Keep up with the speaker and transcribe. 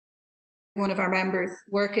one of our members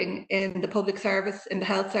working in the public service, in the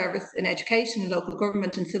health service, in education, in local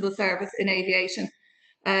government, in civil service, in aviation.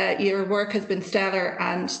 Your work has been stellar,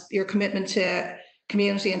 and your commitment to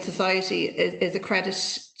community and society is a credit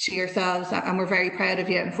to yourselves, and we're very proud of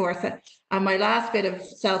you in Fórsa. And my last bit of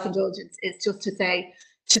self-indulgence is just to say,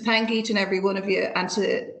 to thank each and every one of you, and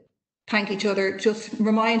to thank each other. Just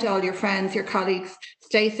remind all your friends, your colleagues,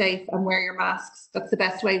 stay safe and wear your masks. That's the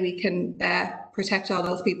best way we can protect all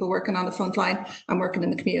those people working on the front line and working in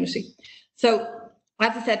the community. So,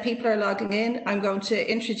 as I said, people are logging in. I'm going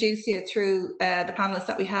to introduce you through the panelists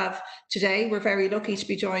that we have today. We're very lucky to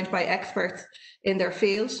be joined by experts in their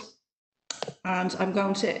field, and I'm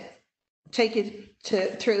going to take you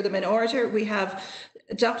through them in order. We have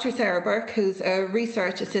Dr. Sara Burke, who's a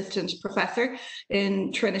research assistant professor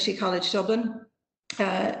in Trinity College, Dublin.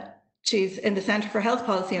 She's in the Centre for Health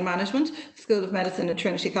Policy and Management, School of Medicine at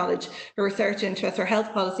Trinity College. Her research interests are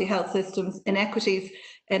health policy, health systems, inequities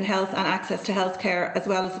in health and access to healthcare, as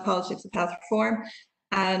well as the politics of health reform.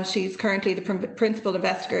 And she's currently the principal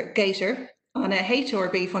investigator on a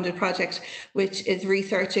HRB funded project, which is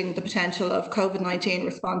researching the potential of COVID-19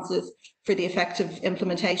 responses for the effective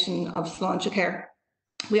implementation of sláinte care.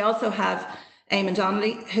 We also have Éamonn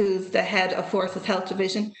Donnelly, who's the head of Fórsa's Health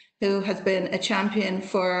Division, who has been a champion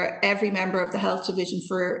for every member of the Health Division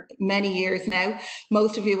for many years now.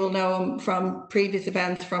 Most of you will know him from previous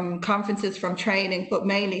events, from conferences, from training, but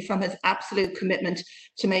mainly from his absolute commitment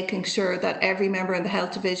to making sure that every member in the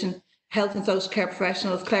Health Division, health and social care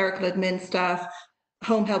professionals, clerical admin staff,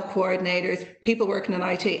 home help coordinators, people working in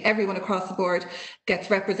IT, everyone across the board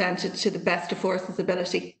gets represented to the best of Fórsa's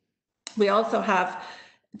ability. We also have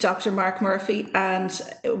Dr. Mark Murphy, and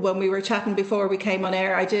when we were chatting before we came on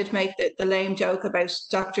air, I did make the lame joke about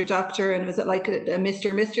Doctor, and was it like a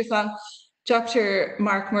Mr. song? Dr.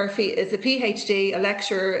 Mark Murphy is a PhD, a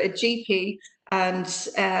lecturer, a GP, and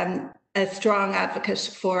a strong advocate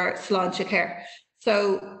for sláinte care.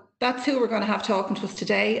 So that's who we're going to have talking to us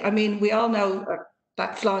today. I mean, we all know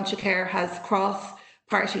that sláinte care has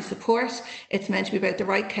cross-party support. It's meant to be about the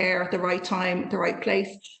right care, the right time, the right place.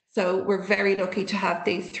 So we're very lucky to have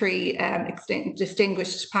these three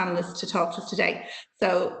distinguished panelists to talk to us today.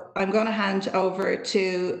 So I'm going to hand over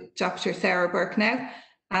to Dr. Sara Burke now,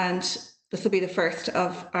 and this will be the first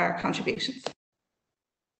of our contributions.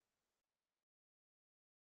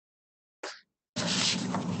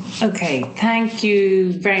 Okay, thank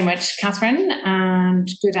you very much, Catherine,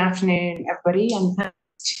 and good afternoon, everybody, and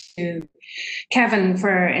thanks to Kevin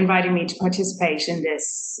for inviting me to participate in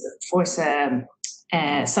this Fórsa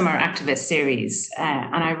Summer Activist Series,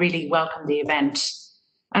 and I really welcome the event.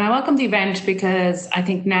 And I welcome the event because I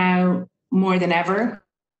think now more than ever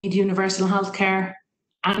we need universal healthcare,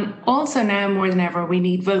 and also now more than ever we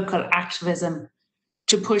need vocal activism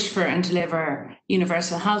to push for and deliver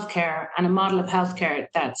universal healthcare and a model of healthcare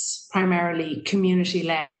that's primarily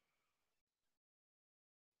community-led.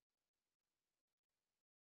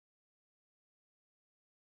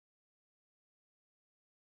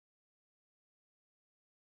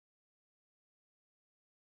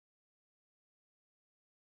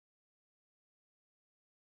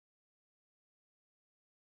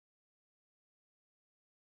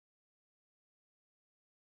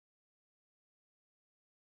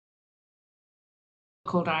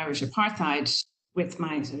 Called Irish Apartheid with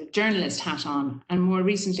my sort of journalist hat on, and more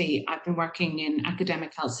recently I've been working in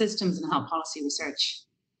academic health systems and health policy research.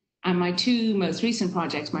 And my two most recent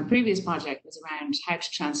projects, my previous project was around how to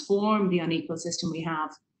transform the unequal system we have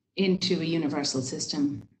into a universal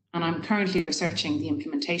system, and I'm currently researching the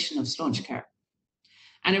implementation of sláinte care.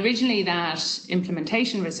 And originally that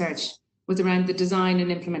implementation research was around the design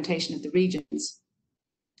and implementation of the regions,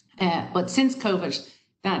 but since COVID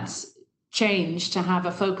that's changed to have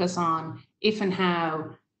a focus on if and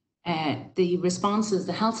how the responses,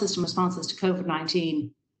 the health system responses to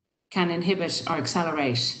COVID-19 can inhibit or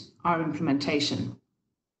accelerate our implementation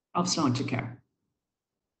of sláinte care.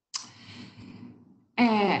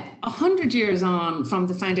 100 years on from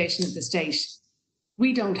the foundation of the state,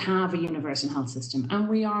 we don't have a universal health system, and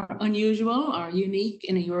we are unusual or unique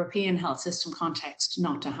in a European health system context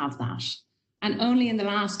not to have that. And only in the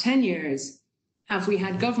last 10 years have we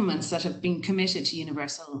had governments that have been committed to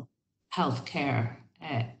universal health care.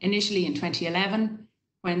 Initially in 2011,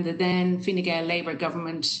 when the then Fine Gael Labour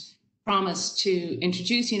government promised to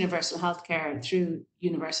introduce universal health care through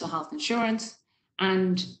universal health insurance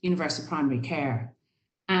and universal primary care.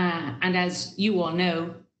 And as you all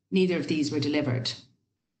know, neither of these were delivered.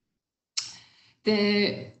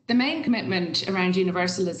 The main commitment around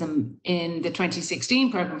universalism in the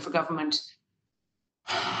 2016 programme for government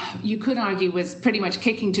you could argue was pretty much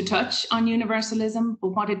kicking to touch on universalism, but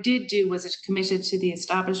what it did do was it committed to the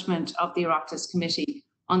establishment of the Oireachtas Committee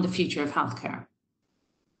on the Future of Healthcare.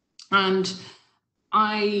 And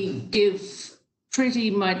I give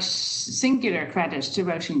pretty much singular credit to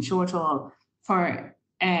Roisin Shortall for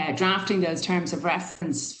drafting those terms of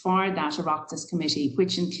reference for that Oireachtas Committee,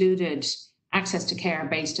 which included access to care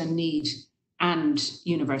based on need and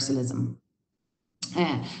universalism.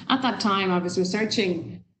 At that time, I was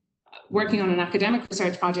working on an academic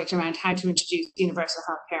research project around how to introduce universal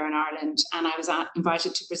healthcare in Ireland, and I was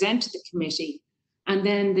invited to present to the committee. And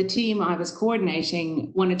then the team I was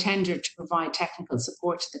coordinating won a tender to provide technical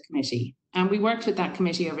support to the committee. And we worked with that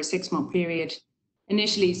committee over a 6-month period,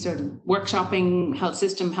 initially sort of workshopping health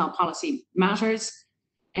system, health policy matters,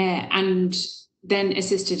 and then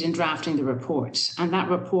assisted in drafting the report. And that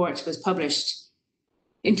report was published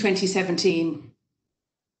in 2017.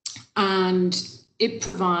 And it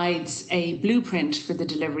provides a blueprint for the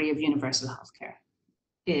delivery of universal healthcare.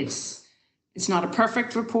 It's not a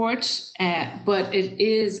perfect report, but it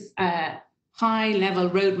is a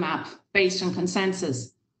high-level roadmap based on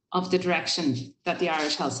consensus of the direction that the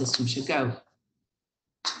Irish health system should go.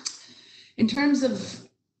 In terms of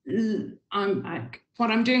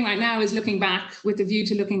what I'm doing right now is looking back with a view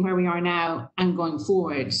to looking where we are now and going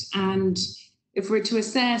forward. And if we're to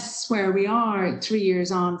assess where we are 3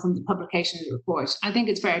 years on from the publication of the report, I think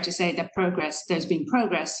it's fair to say that there's been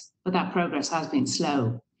progress, but that progress has been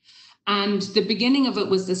slow. And the beginning of it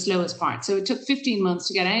was the slowest part. So it took 15 months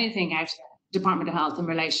to get anything out of the Department of Health in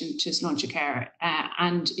relation to Sláinte Care.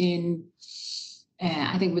 And in,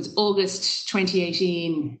 I think it was August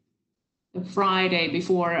 2018, the Friday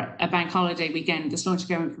before a bank holiday weekend, the Sláinte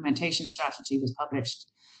Care implementation strategy was published.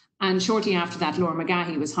 And shortly after that, Laura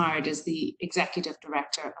McGahey was hired as the Executive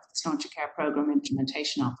Director of the Sláinte Care Programme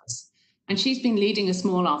Implementation Office. And she's been leading a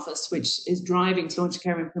small office which is driving Sláinte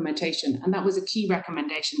Care implementation. And that was a key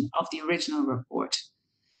recommendation of the original report.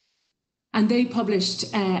 And they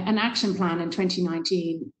published an action plan in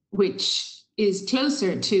 2019, which is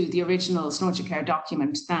closer to the original Sláinte Care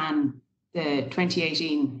document than the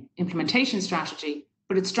 2018 implementation strategy,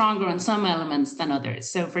 but it's stronger on some elements than others.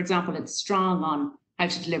 So, for example, it's strong on how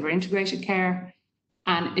to deliver integrated care,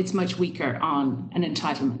 and it's much weaker on an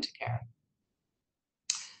entitlement to care.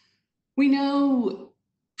 We know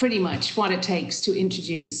pretty much what it takes to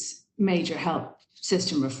introduce major health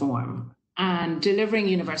system reform, and delivering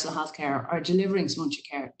universal healthcare or delivering Sláinte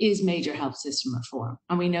Care is major health system reform.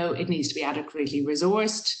 And we know it needs to be adequately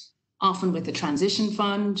resourced, often with a transition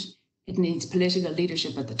fund. It needs political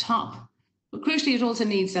leadership at the top. But crucially, it also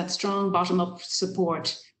needs that strong bottom-up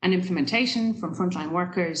support and implementation from frontline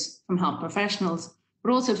workers, from health professionals,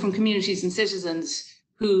 but also from communities and citizens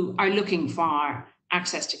who are looking for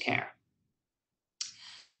access to care.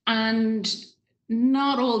 And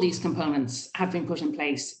not all these components have been put in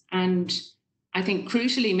place. And I think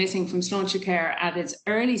crucially missing from Sláinte Care at its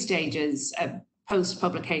early stages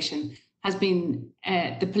post-publication has been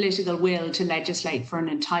the political will to legislate for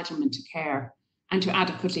an entitlement to care and to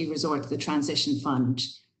adequately resort to the transition fund,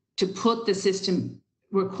 to put the system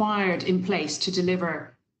required in place to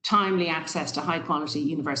deliver timely access to high quality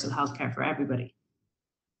universal healthcare for everybody.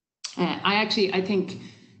 I think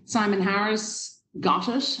Simon Harris got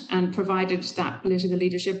it and provided that political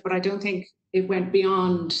leadership, but I don't think it went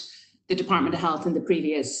beyond the Department of Health in the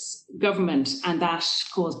previous government, and that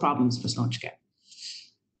caused problems for Sláinte Care.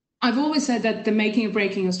 I've always said that the making or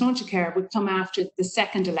breaking of Sláinte Care would come after the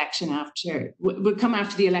second election, would come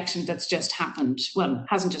after the election that's just happened. Well, it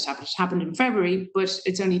hasn't just happened, it happened in February, but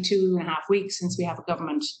it's only 2.5 weeks since we have a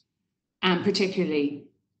government, and particularly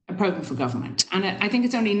a programme for government. And I think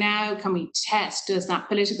it's only now can we test, does that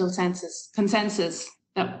political consensus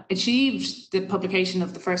that achieved the publication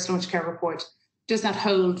of the first Sláinte Care report, does that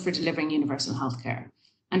hold for delivering universal healthcare?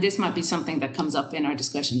 And this might be something that comes up in our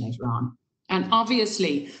discussion later on. And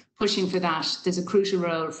obviously, pushing for that, there's a crucial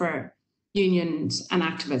role for unions and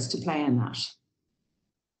activists to play in that.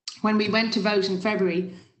 When we went to vote in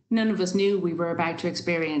February, none of us knew we were about to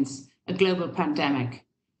experience a global pandemic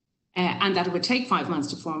and that it would take 5 months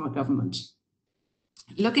to form a government.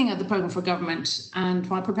 Looking at the programme for government, and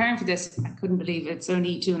while preparing for this, I couldn't believe it's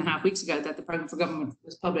only 2.5 weeks ago that the programme for government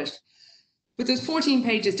was published. But there's 14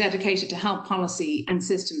 pages dedicated to health policy and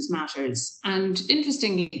systems matters. And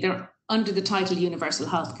interestingly, they're under the title Universal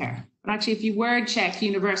Healthcare. But actually, if you word check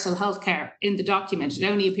Universal Healthcare in the document, it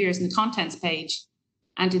only appears in the contents page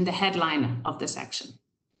and in the headline of the section.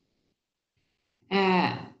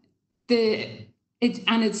 It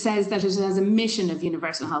says that it has a mission of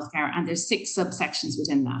universal healthcare, and there's 6 subsections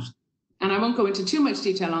within that. And I won't go into too much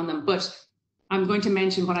detail on them, but I'm going to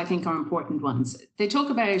mention what I think are important ones. They talk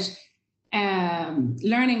about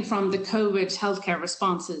learning from the COVID healthcare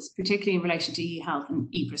responses, particularly in relation to e-health and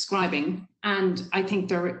e-prescribing. And I think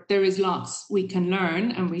there is lots we can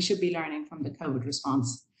learn, and we should be learning from the COVID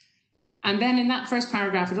response. And then in that first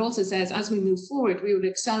paragraph, it also says, as we move forward, we would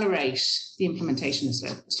accelerate the implementation of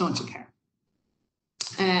Sláinte Care.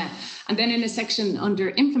 And then in a section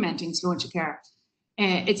under implementing Sláinte Care,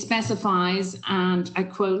 it specifies, and I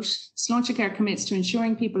quote, Sláinte Care commits to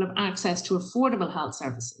ensuring people have access to affordable health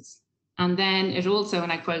services. And then it also,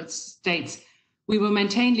 and I quote, states, we will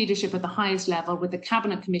maintain leadership at the highest level with the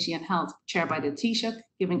Cabinet Committee on Health chaired by the Taoiseach,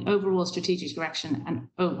 giving overall strategic direction and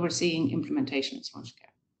overseeing implementation of Sláinte Care.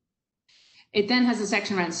 It then has a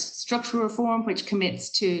section around structural reform, which commits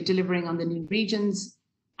to delivering on the new regions.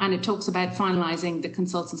 And it talks about finalising the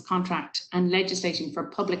consultant's contract and legislating for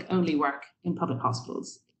public-only work in public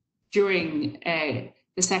hospitals during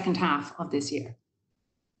the second half of this year.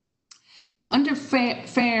 Under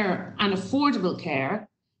fair and affordable care,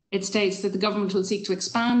 it states that the government will seek to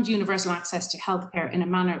expand universal access to healthcare in a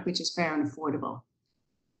manner which is fair and affordable.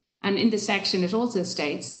 And in this section, it also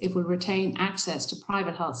states it will retain access to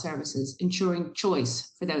private health services, ensuring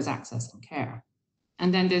choice for those accessing care.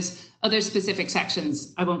 And then there's other specific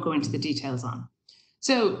sections I won't go into the details on.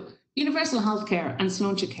 So universal healthcare and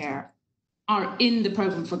Sláinte Care are in the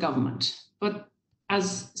programme for government. But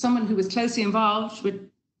as someone who was closely involved with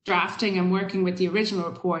drafting and working with the original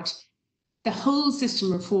report, the whole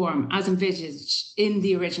system reform as envisaged in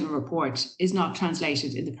the original report is not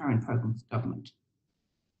translated in the current programme for government.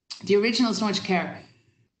 The original Sláinte Care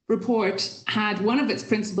report had one of its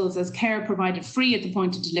principles as care provided free at the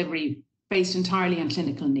point of delivery based entirely on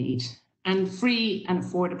clinical need, and free and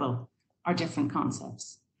affordable are different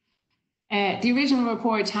concepts. The original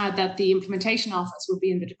report had that the implementation office would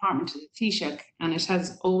be in the Department of the Taoiseach, and it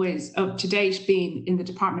has always, up to date, been in the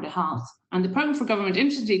Department of Health. And the programme for government,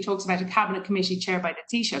 interestingly, talks about a cabinet committee chaired by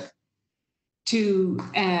the Taoiseach to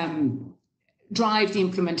drive the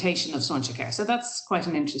implementation of Sláinte Care. So that's quite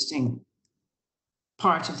an interesting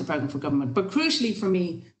part of the programme for government. But crucially for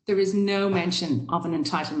me, there is no mention of an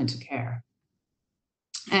entitlement to care.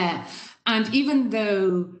 And even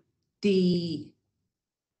though the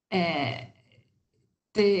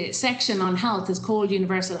section on health is called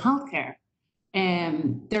universal healthcare,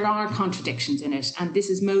 there are contradictions in it. And this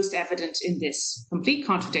is most evident in this complete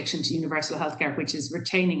contradiction to universal healthcare, which is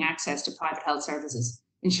retaining access to private health services,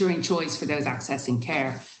 ensuring choice for those accessing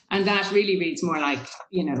care. And that really reads more like,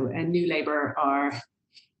 you know, a New Labour or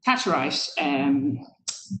Thatcherite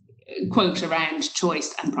quote around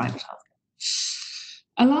choice and private healthcare.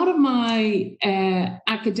 A lot of my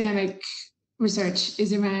academic research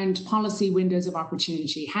is around policy windows of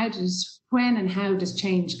opportunity. When and how does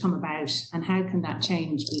change come about, and how can that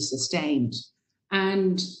change be sustained?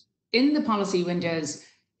 And in the policy windows,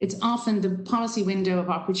 it's often the policy window of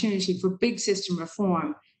opportunity for big system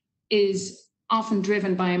reform is often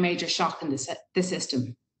driven by a major shock in the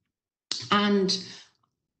system. And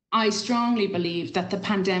I strongly believe that the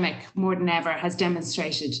pandemic, more than ever, has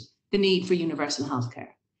demonstrated the need for universal healthcare.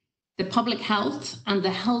 The public health and the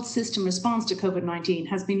health system response to COVID-19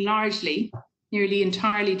 has been largely, nearly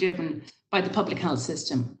entirely driven by the public health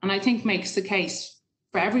system. And I think makes the case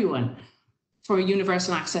for everyone for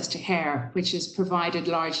universal access to care, which is provided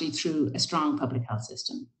largely through a strong public health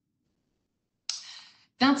system.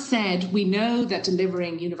 That said, we know that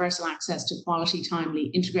delivering universal access to quality, timely,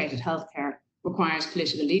 integrated healthcare requires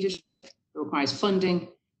political leadership, it requires funding,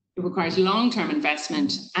 it requires long-term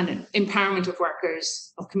investment and empowerment of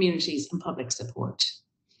workers, of communities and public support.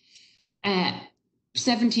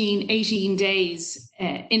 17, 18 days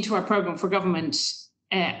into our programme for government,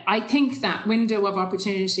 I think that window of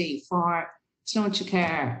opportunity for Sláinte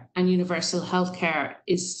Care and universal healthcare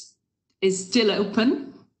is still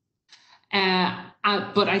open,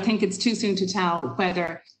 but I think it's too soon to tell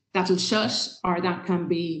whether that'll shut or that can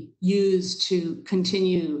be used to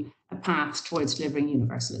continue a path towards delivering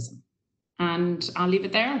universalism. And I'll leave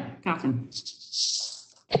it there, Catherine.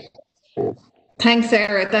 Thanks,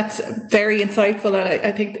 Sarah. That's very insightful. And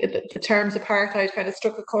I think the terms apartheid kind of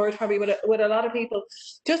struck a chord probably with a lot of people.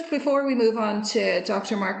 Just before we move on to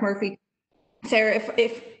Dr. Mark Murphy, Sarah,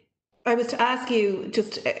 if I was to ask you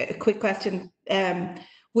just a quick question,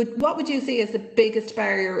 what would you see as the biggest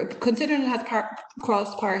barrier, considering it has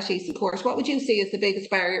cross-party support, what would you see as the biggest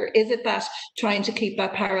barrier? Is it that trying to keep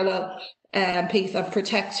that parallel piece of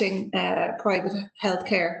protecting private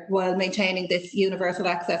healthcare while maintaining this universal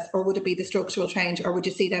access, or would it be the structural change, or would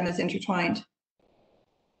you see them as intertwined?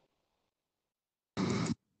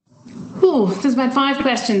 Oh, there's about 5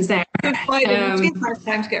 questions there.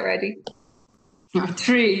 Time to get ready. or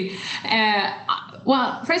three.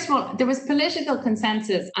 Well, first of all, there was political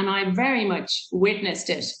consensus, and I very much witnessed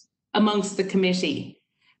it amongst the committee.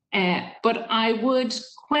 But I would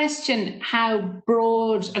question how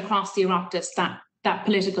broad across the Oireachtas that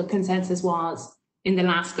political consensus was in the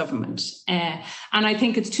last government. And I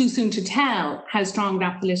think it's too soon to tell how strong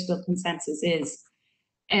that political consensus is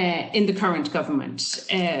in the current government.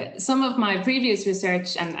 Some of my previous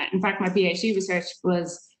research, and in fact my PhD research,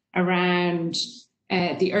 was around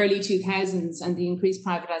the early 2000s and the increased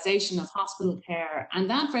privatisation of hospital care. And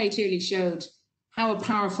that very clearly showed how a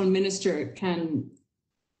powerful minister can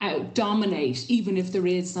dominate, even if there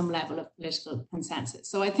is some level of political consensus.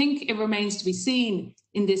 So I think it remains to be seen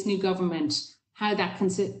in this new government how that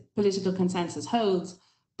political consensus holds.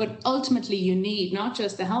 But ultimately, you need not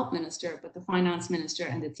just the health minister, but the finance minister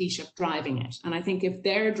and the Taoiseach driving it. And I think if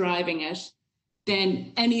they're driving it,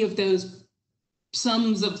 then any of those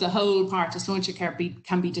sums of the whole part of Sláinte care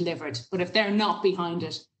can be delivered. But if they're not behind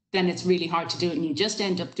it, then it's really hard to do it. And you just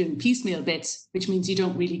end up doing piecemeal bits, which means you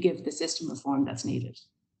don't really give the system reform that's needed.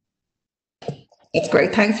 That's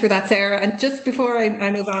great. Thanks for that, Sarah. And just before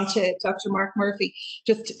I move on to Dr. Mark Murphy,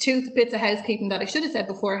 just two bits of housekeeping that I should have said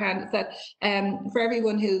beforehand is that for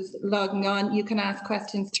everyone who's logging on, you can ask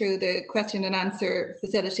questions through the question and answer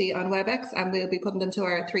facility on WebEx, and we'll be putting them to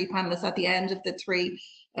our three panelists at the end of the three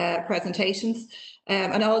presentations.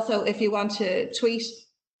 And also, if you want to tweet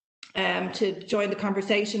to join the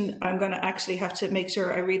conversation, I'm going to actually have to make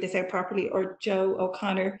sure I read this out properly, or Joe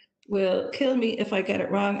O'Connor will kill me if I get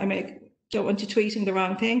it wrong. Don't want you tweeting the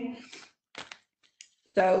wrong thing.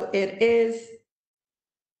 So it is,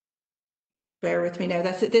 bear with me now,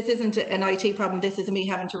 this isn't an IT problem, this is a me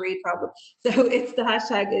having to read problem. So it's the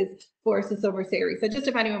hashtag is Fórsa Summer Series. So just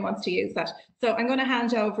if anyone wants to use that. So I'm going to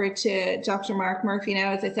hand over to Dr. Mark Murphy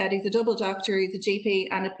now. As I said, he's a double doctor, he's a GP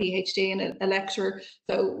and a PhD and a lecturer.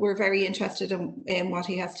 So we're very interested in what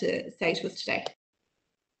he has to say to us today.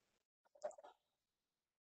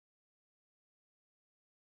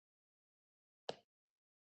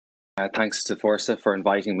 Thanks to Fórsa for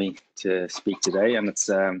inviting me to speak today, and it's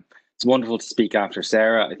wonderful to speak after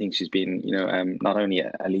Sara. I think she's been, not only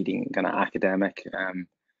a leading kind of academic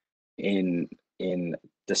in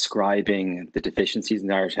describing the deficiencies in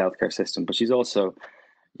the Irish healthcare system, but she's also,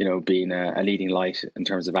 been a leading light in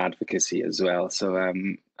terms of advocacy as well. So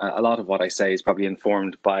a lot of what I say is probably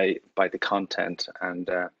informed by the content and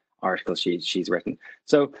articles she's written.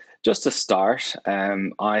 So just to start,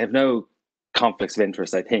 I have no conflicts of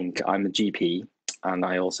interest. I think I'm a GP, and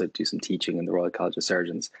I also do some teaching in the Royal College of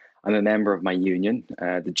Surgeons. I'm a member of my union,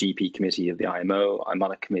 the GP committee of the IMO. I'm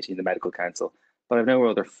on a committee in the Medical Council, but I have no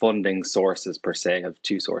other funding sources per se. I have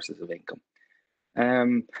two sources of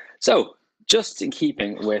income. So just in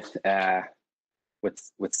keeping with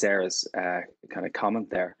Sarah's kind of comment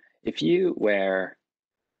there, if you were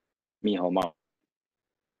Micheál Martin,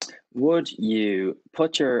 would you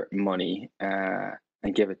put your money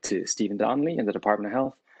and give it to Stephen Donnelly in the Department of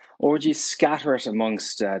Health, or would you scatter it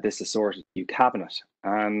amongst this assorted new cabinet?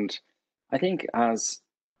 And I think, as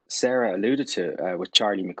Sara alluded to with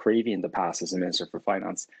Charlie McCreevy in the past as a Minister for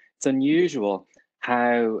Finance, it's unusual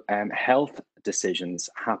how health decisions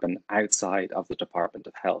happen outside of the Department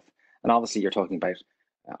of Health. And obviously you're talking about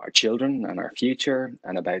our children and our future,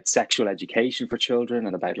 and about sexual education for children,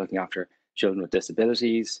 and about looking after children with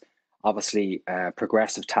disabilities. Obviously,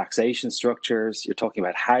 progressive taxation structures. You're talking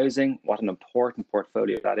about housing, what an important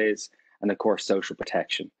portfolio that is, and of course, social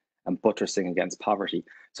protection and buttressing against poverty.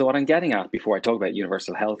 So what I'm getting at before I talk about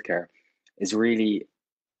universal healthcare is really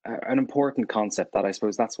an important concept that I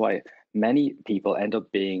suppose that's why many people end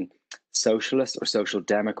up being socialists or social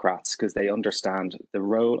democrats, because they understand the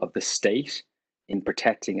role of the state in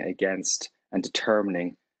protecting against and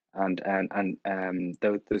determining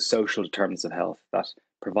those social determinants of health that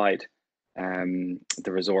provide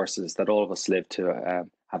the resources that all of us live to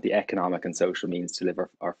have the economic and social means to live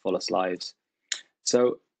our fullest lives.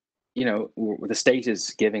 So, the state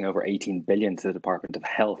is giving over 18 billion to the Department of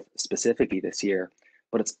Health specifically this year,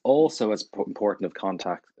 but it's also as important of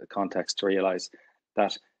context to realise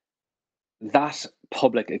that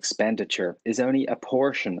public expenditure is only a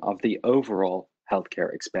portion of the overall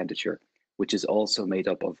healthcare expenditure, which is also made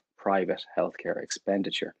up of private healthcare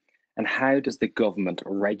expenditure. And how does the government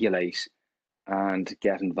regulate and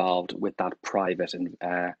get involved with that private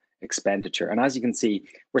expenditure? And as you can see,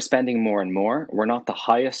 we're spending more and more. We're not the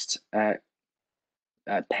highest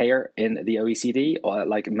payer in the OECD,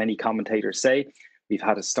 like many commentators say. We've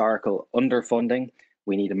had historical underfunding.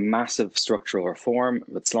 We need a massive structural reform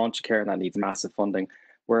with Sláinte care, and that needs massive funding.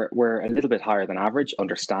 We're a little bit higher than average,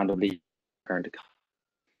 understandably.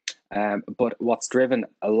 But what's driven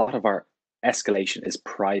a lot of our escalation is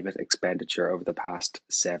private expenditure over the past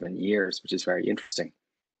 7 years, which is very interesting.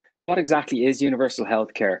 What exactly is universal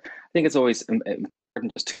healthcare? I think it's always important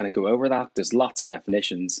just to kind of go over that. There's lots of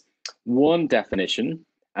definitions. One definition,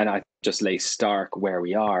 and I just lay stark where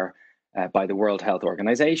we are by the World Health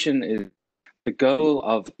Organization, is the goal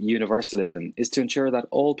of universalism is to ensure that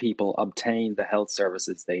all people obtain the health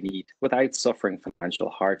services they need without suffering financial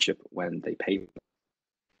hardship when they pay for them.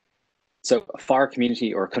 So for our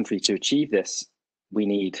community or country to achieve this, we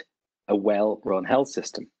need a well-run health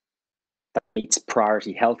system that meets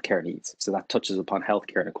priority healthcare needs. So that touches upon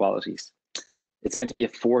healthcare inequalities. It's going to be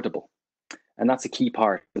affordable. And that's a key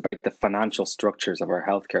part about the financial structures of our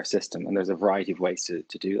healthcare system. And there's a variety of ways to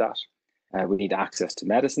do that. We need access to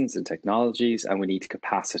medicines and technologies, and we need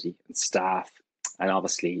capacity and staff, and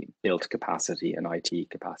obviously built capacity and IT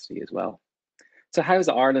capacity as well. So how's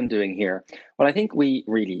Ireland doing here? Well, I think we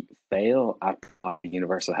really fail at providing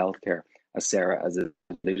universal healthcare, as Sara has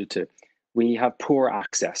alluded to. We have poor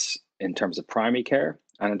access in terms of primary care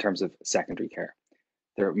and in terms of secondary care.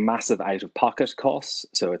 There are massive out-of-pocket costs,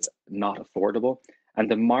 so it's not affordable. And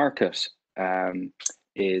the market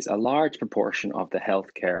is a large proportion of the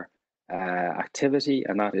healthcare activity,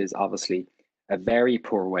 and that is obviously a very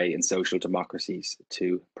poor way in social democracies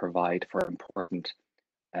to provide for important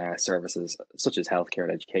services such as healthcare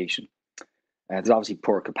and education. There's obviously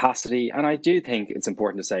poor capacity, and I do think it's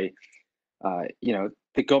important to say,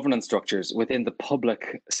 the governance structures within the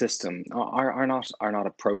public system are not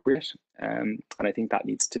appropriate, and I think that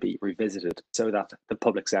needs to be revisited so that the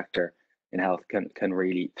public sector in health can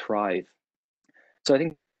really thrive. So I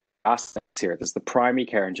think aspects here, there's the primary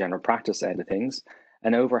care and general practice end of things,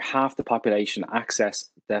 and over half the population access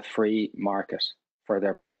the free market for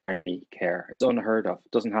their primary care. It's unheard of,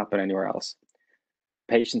 it doesn't happen anywhere else.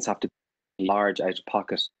 Patients have to pay large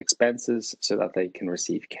out-of-pocket expenses so that they can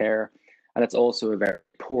receive care, and it's also a very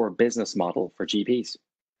poor business model for GPs.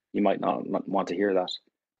 You might not want to hear that.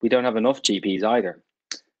 We don't have enough GPs either.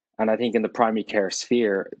 And I think in the primary care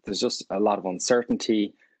sphere, there's just a lot of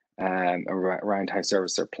uncertainty around how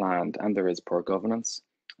services are planned, and there is poor governance.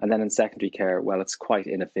 And then in secondary care, well, it's quite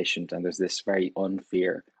inefficient, and there's this very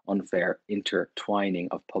unfair intertwining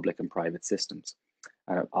of public and private systems,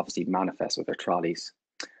 and it obviously manifests with their trolleys.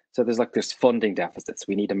 So there's funding deficits.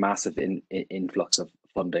 We need a massive influx of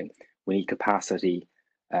funding. We need capacity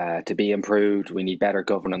to be improved. We need better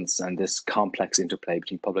governance, and this complex interplay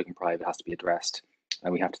between public and private has to be addressed.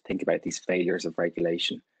 And we have to think about these failures of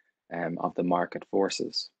regulation of the market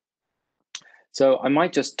forces. So I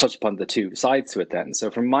might just touch upon the two sides to it then. So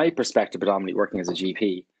from my perspective, predominantly working as a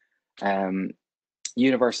GP,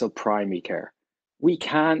 universal primary care, we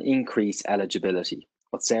can increase eligibility.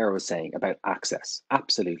 What Sara was saying about access,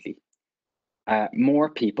 absolutely. More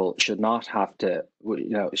people should not have to,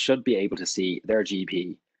 should be able to see their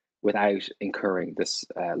GP without incurring this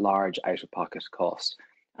large out-of-pocket cost.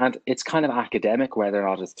 And it's kind of academic whether or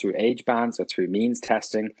not it's through age bands or through means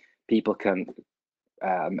testing. People can,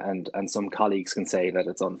 and some colleagues can say that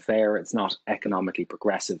it's unfair, it's not economically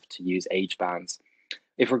progressive to use age bands.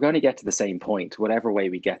 If we're going to get to the same point, whatever way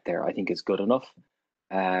we get there, I think is good enough.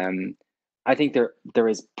 I think there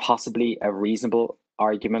is possibly a reasonable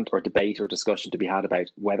argument or debate or discussion to be had about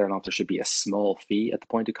whether or not there should be a small fee at the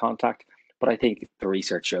point of contact. But I think the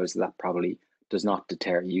research shows that probably does not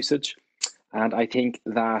deter usage. And I think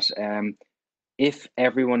that if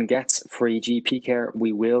everyone gets free GP care,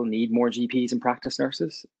 we will need more GPs and practice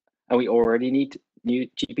nurses. And we already need new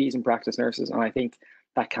GPs and practice nurses. And I think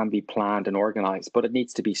that can be planned and organized, but it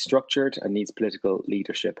needs to be structured and needs political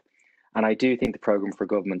leadership. And I do think the programme for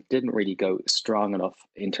government didn't really go strong enough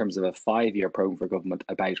in terms of a 5-year programme for government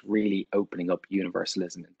about really opening up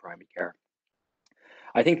universalism in primary care.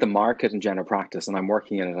 I think the market in general practice, and I'm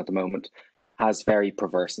working in it at the moment, has very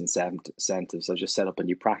perverse incentives. I just set up a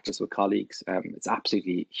new practice with colleagues. It's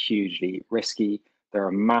absolutely hugely risky. There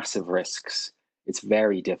are massive risks. It's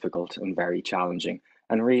very difficult and very challenging.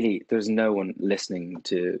 And really, there's no one listening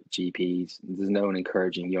to GPs. There's no one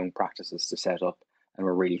encouraging young practices to set up, and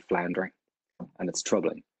we're really floundering, and it's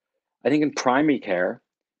troubling. I think in primary care,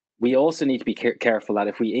 we also need to be careful that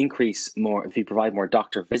if we provide more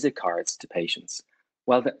doctor visit cards to patients,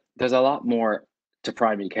 well, there's a lot more to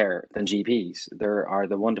primary care than GPs. There are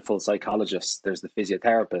the wonderful psychologists, there's the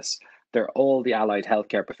physiotherapists, there are all the allied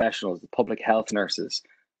healthcare professionals, the public health nurses.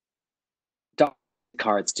 Doctor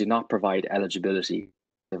cards do not provide eligibility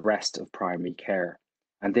for the rest of primary care.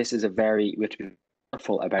 And this is we have to be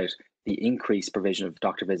careful about the increased provision of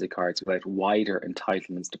doctor visit cards without wider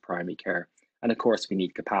entitlements to primary care. And of course, we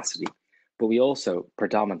need capacity, but we also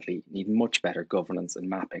predominantly need much better governance and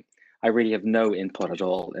mapping. I really have no input at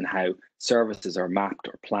all in how services are mapped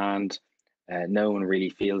or planned. No one really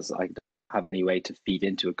feels like they have any way to feed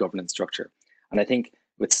into a governance structure. And I think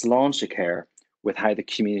with Sláinte Care, with how the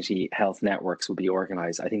community health networks will be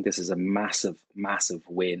organised, I think this is a massive, massive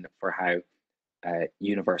win for how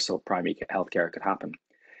universal primary healthcare could happen.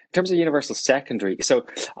 In terms of universal secondary, so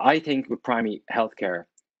I think with primary healthcare,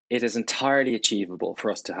 it is entirely achievable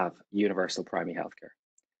for us to have universal primary healthcare.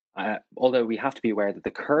 Although we have to be aware that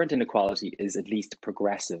the current inequality is at least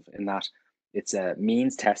progressive in that it's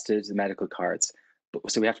means tested, the medical cards.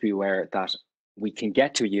 So we have to be aware that we can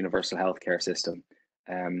get to a universal healthcare system.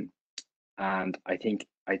 And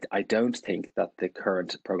I don't think that the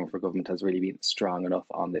current programme for government has really been strong enough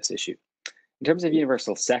on this issue. In terms of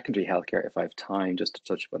universal secondary healthcare, if I have time just to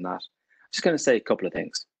touch upon that, I'm just going to say a couple of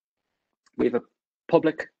things. We have a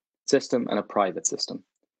public system and a private system.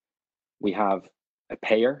 We have a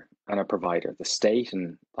payer and a provider, the state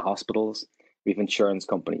and the hospitals. We have insurance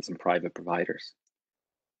companies and private providers.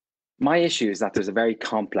 My issue is that there's a very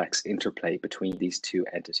complex interplay between these two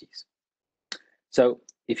entities. So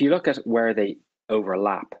if you look at where they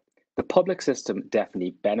overlap, the public system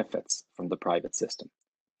definitely benefits from the private system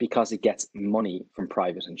because it gets money from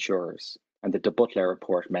private insurers. And the de Butler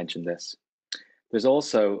report mentioned this. There's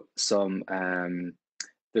also some, I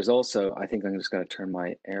think I'm just going to turn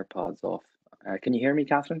my AirPods off. Can you hear me,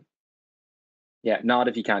 Catherine? Yeah, not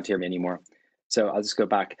if you can't hear me anymore. So I'll just go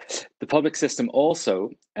back. The public system also,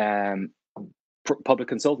 public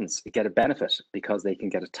consultants get a benefit because they can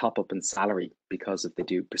get a top up in salary because if they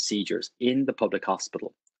do procedures in the public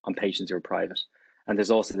hospital on patients who are private. And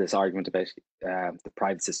there's also this argument about the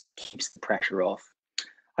private system keeps the pressure off.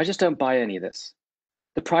 I just don't buy any of this.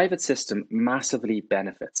 The private system massively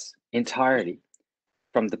benefits entirely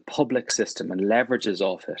from the public system and leverages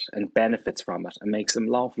off it and benefits from it and makes an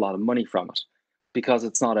awful lot of money from it because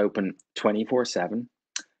it's not open 24/7.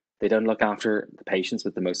 They don't look after the patients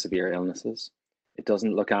with the most severe illnesses. It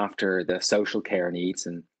doesn't look after the social care needs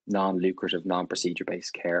and non-lucrative,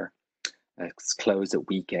 non-procedure-based care. It's closed at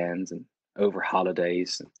weekends and over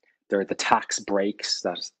holidays. There are the tax breaks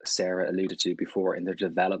that Sara alluded to before in their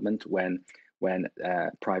development when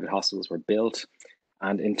private hospitals were built,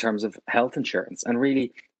 and in terms of health insurance. And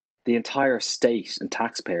really, the entire state and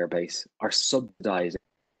taxpayer base are subsidizing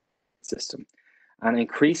the system. And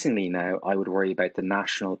increasingly now, I would worry about the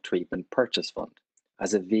National Treatment Purchase Fund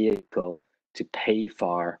as a vehicle to pay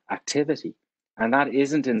for activity. And that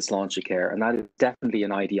isn't in Sláinte Care, and that is definitely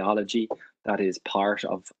an ideology that is part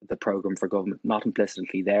of the programme for government, not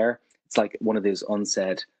implicitly there. It's like one of those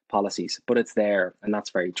unsaid policies, but it's there, and that's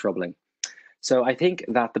very troubling. So I think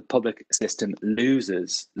that the public system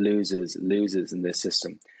loses in this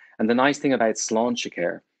system. And the nice thing about Sláinte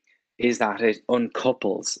Care is that it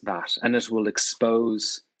uncouples that, and it will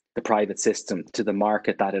expose the private system to the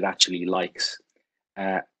market that it actually likes,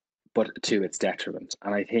 but to its detriment.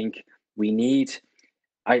 And I think we need,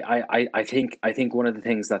 I think one of the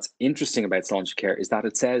things that's interesting about Sláinte Care is that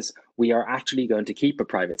it says we are actually going to keep a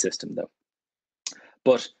private system though,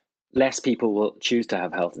 but less people will choose to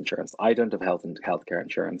have health insurance. I don't have healthcare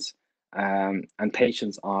insurance, and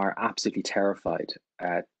patients are absolutely terrified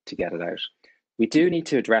to get it out. We do need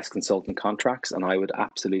to address consultant contracts, and I would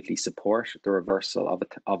absolutely support the reversal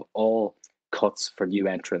of all cuts for new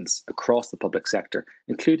entrants across the public sector,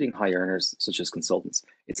 including high earners such as consultants.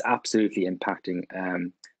 It's absolutely impacting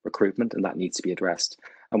recruitment, and that needs to be addressed.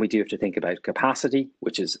 And we do have to think about capacity,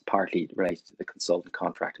 which is partly related to the consultant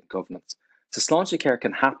contract and governance. So Sláinte Care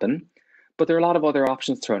can happen, but there are a lot of other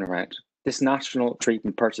options thrown around. This National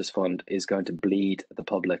Treatment Purchase Fund is going to bleed the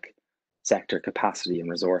public sector capacity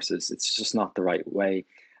and resources. It's just not the right way.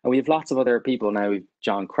 And we have lots of other people now, we've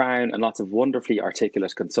John Crown and lots of wonderfully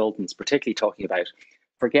articulate consultants, particularly talking about,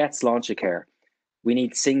 forget Sláinte Care. We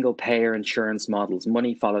need single payer insurance models,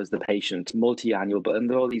 money follows the patient, multi-annual, and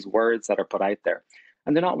there are all these words that are put out there.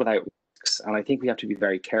 And they're not without risks. And I think we have to be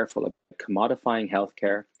very careful about commodifying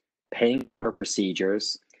healthcare, paying for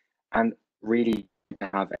procedures, and really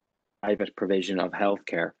have a private provision of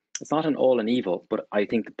healthcare. It's not an all an evil, but I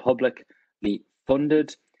think the publicly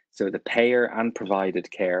funded, so the payer and provided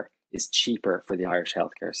care is cheaper for the Irish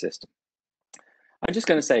healthcare system. I'm just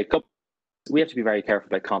going to say we have to be very careful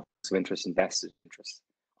about conflicts of interest and vested interests.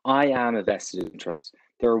 I am a vested interest.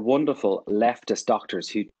 There are wonderful leftist doctors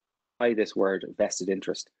who by this word vested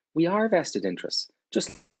interest. We are vested interests, just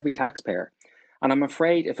like every taxpayer. And I'm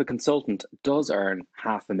afraid if a consultant does earn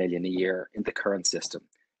 $500,000 a year in the current system,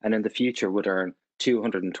 and in the future would earn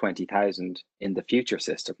 220,000 in the future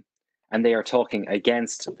system, and they are talking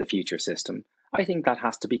against the future system, I think that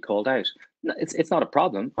has to be called out. It's not a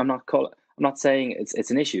problem. I'm not saying it's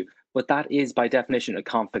an issue, but that is by definition a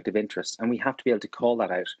conflict of interest, and we have to be able to call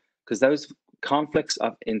that out, because those conflicts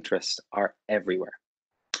of interest are everywhere.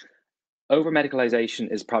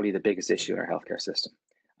 Over-medicalisation is probably the biggest issue in our healthcare system,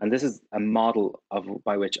 and this is a model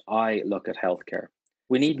by which I look at healthcare.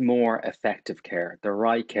 We need more effective care, the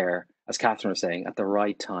right care, as Catherine was saying, at the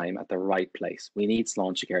right time, at the right place. We need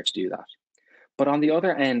sláinte care to do that. But on the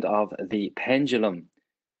other end of the pendulum,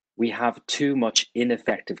 we have too much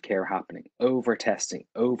ineffective care happening, over-testing,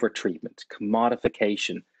 over-treatment,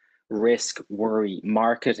 commodification, risk, worry,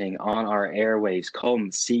 marketing on our airwaves,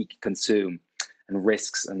 come, seek, consume, and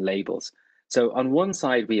risks and labels. So on one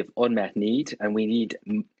side, we have unmet need, and we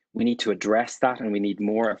need to address that, and we need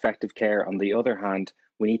more effective care. On the other hand,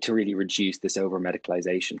 we need to really reduce this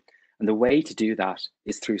over-medicalisation. And the way to do that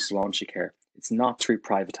is through sláinte care. It's not through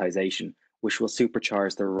privatisation, which will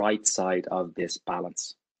supercharge the right side of this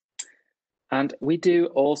balance. And we do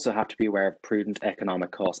also have to be aware of prudent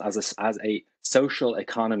economic costs. As a social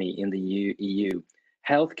economy in the EU,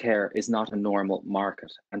 healthcare is not a normal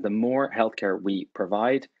market. And the more healthcare we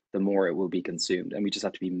provide, the more it will be consumed. And we just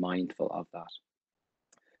have to be mindful of that.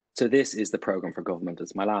 So this is the programme for government.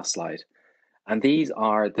 It's my last slide. And these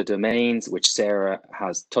are the domains which Sara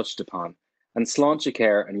has touched upon. And sláinte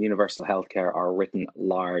care and universal healthcare are written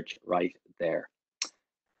large right there.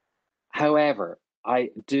 However, I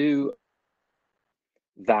do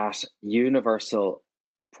that universal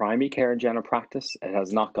primary care and general practice, it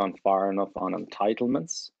has not gone far enough on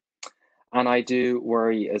entitlements. And I do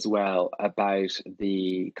worry as well about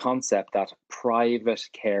the concept that private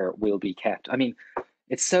care will be kept. I mean,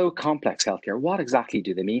 it's so complex, healthcare. What exactly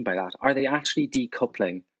do they mean by that? Are they actually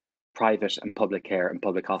decoupling private and public care and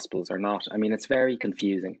public hospitals or not? I mean, it's very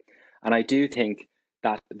confusing. And I do think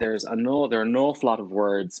that there are an awful lot of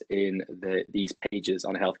words in these pages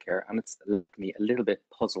on healthcare, and it's left me a little bit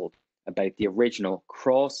puzzled about the original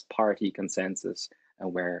cross-party consensus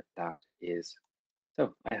and where that is.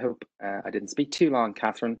 So I hope I didn't speak too long,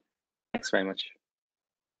 Catherine. Thanks very much.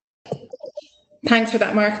 Thanks for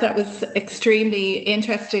that, Mark. That was extremely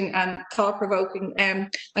interesting and thought-provoking. I'm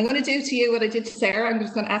going to do to you what I did to Sara. I'm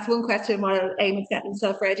just going to ask one question while Éamonn's getting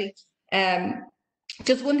himself ready.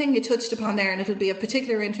 Just one thing you touched upon there, and it'll be of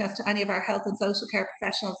particular interest to any of our health and social care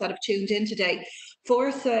professionals that have tuned in today.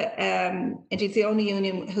 Fórsa, indeed, the only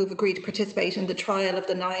union who've agreed to participate in the trial of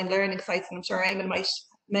the 9 learning sites, and I'm sure Éamonn might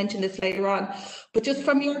mention this later on. But just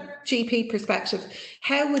from your GP perspective,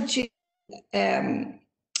 how would you,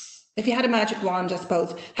 if you had a magic wand, I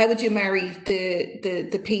suppose, how would you marry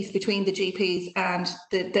the piece between the GPs and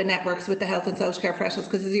the networks with the health and social care professionals?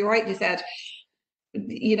 Because as you rightly said,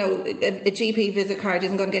 you know, a GP visit card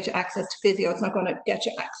isn't going to get you access to physio. It's not going to get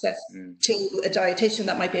you access to a dietitian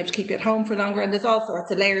that might be able to keep you at home for longer. And there's all sorts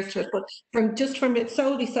of layers to it. But from a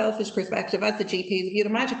solely selfish perspective, as the GP, if you had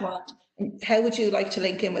a magic wand, how would you like to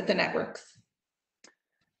link in with the networks?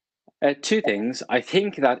 2 things. I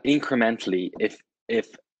think that incrementally,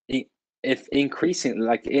 if increasing,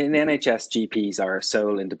 like in NHS, GPs are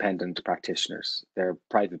sole independent practitioners. They're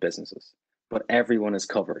private businesses, but everyone is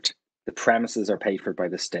covered. The premises are paid for by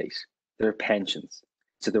the state. There are pensions.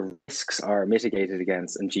 So the risks are mitigated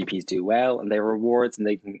against, and GPs do well, and there are rewards, and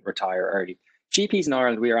they can retire early. GPs in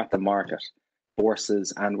Ireland, we are at the market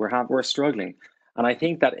forces, and we're struggling. And I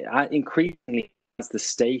think that increasingly, as the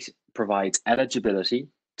state provides eligibility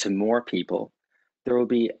to more people, there will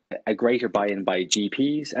be a greater buy-in by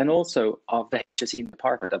GPs and also of the HSE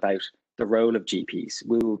department about the role of GPs.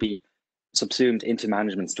 We will be subsumed into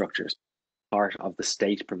management structures, part of the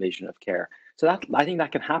state provision of care. So that, I think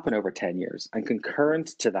that can happen over 10 years. And concurrent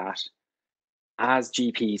to that, as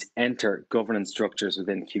GPs enter governance structures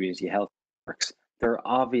within community health networks, there are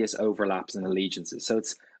obvious overlaps and allegiances. So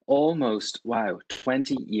it's almost,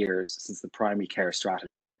 20 years since the primary care strategy,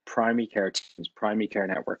 primary care teams, primary care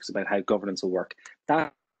networks about how governance will work.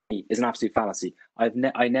 That is an absolute fallacy.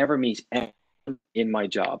 I never meet anyone in my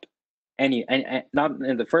job, not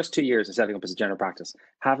in the first 2 years of setting up as a general practice,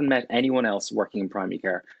 haven't met anyone else working in primary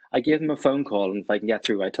care. I give them a phone call, and if I can get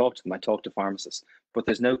through, I talk to them. I talk to pharmacists, but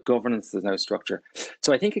there's no governance, there's no structure.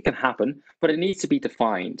 So I think it can happen, but it needs to be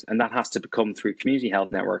defined, and that has to come through community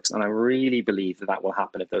health networks. And I really believe that that will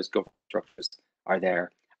happen if those governance structures are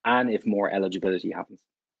there and if more eligibility happens.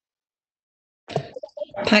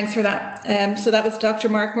 Thanks for that. So that was Dr.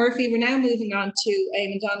 Mark Murphy. We're now moving on to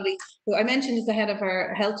Éamonn Donnelly, who I mentioned is the head of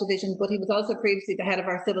our health division, but he was also previously the head of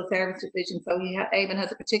our civil service division. So Éamonn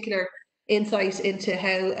has a particular insight into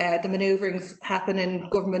how the manoeuvrings happen in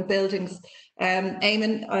government buildings.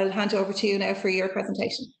 Éamonn, I'll hand over to you now for your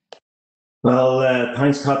presentation. Well,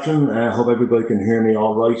 thanks, Catherine. I hope everybody can hear me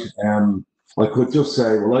all right. I could just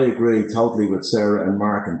say, well, I agree totally with Sarah and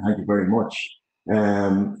Mark, and thank you very much.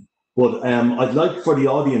 But I'd like for the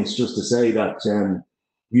audience just to say that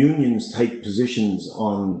unions take positions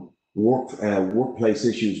on workplace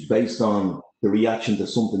issues based on the reaction to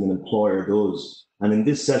something an employer does. And in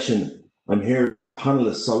this session, I'm here,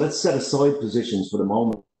 panelists, so let's set aside positions for the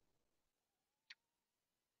moment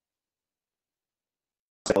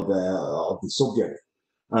of the subject.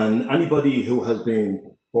 And anybody who has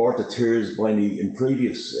been brought to tears by me in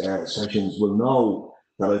previous sessions will know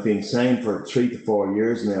that I've been saying for 3 to 4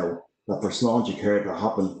 years now that for sláinte care to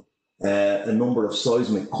happen, a number of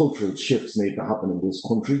seismic cultural shifts need to happen in this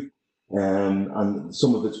country, and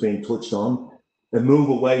some of it's being touched on. A move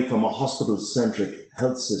away from a hospital-centric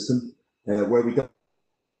health system, where we don't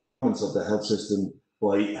of the health system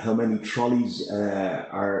by how many trolleys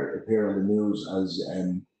appear on the news as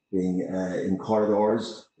being in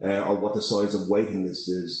corridors, or what the size of waiting list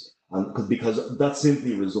is, and because that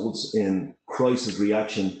simply results in crisis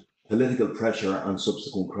reaction, political pressure, and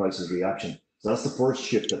subsequent crisis reaction. So that's the first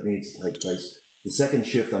shift that needs to take place. The second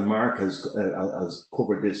shift, and Mark has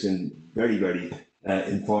covered this in very, very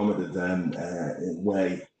informative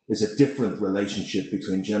way, is a different relationship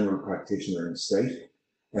between general practitioner and state.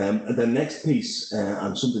 And the next piece,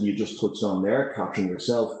 and something you just touched on there, Catherine,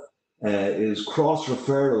 yourself, is cross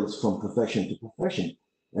referrals from profession to profession.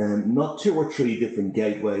 Not 2 or 3 different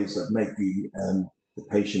gateways that make the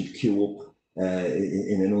patient queue up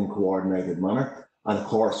in an uncoordinated manner. And of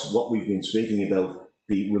course, what we've been speaking about,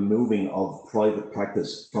 the removing of private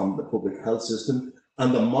practice from the public health system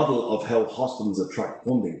and the model of how hospitals attract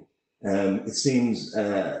funding. It seems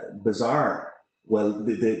bizarre. Well,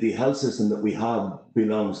 the health system that we have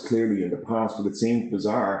belongs clearly in the past, but it seems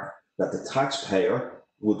bizarre that the taxpayer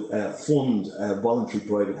would fund voluntary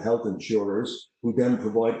private health insurers who then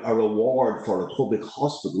provide a reward for a public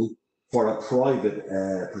hospital for a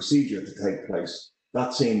private procedure to take place.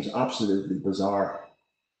 That seems absolutely bizarre,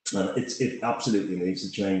 and it absolutely needs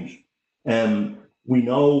to change. We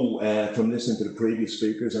know from listening to the previous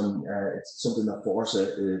speakers, and it's something that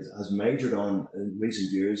Fórsa has majored on in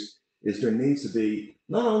recent years, is there needs to be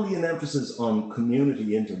not only an emphasis on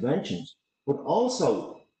community interventions, but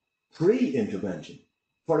also pre-intervention.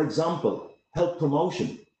 For example, health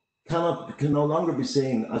promotion can no longer be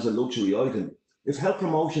seen as a luxury item. If health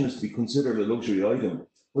promotion is to be considered a luxury item,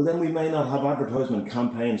 well, then we may not have advertisement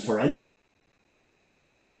campaigns for any.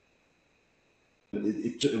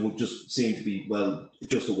 It would just seem to be, well,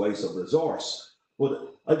 just a waste of resource.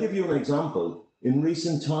 But I'll give you an example. In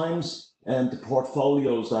recent times, the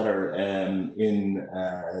portfolios that are in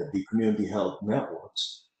the community health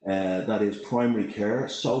networks, that is primary care,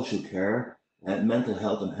 social care, mental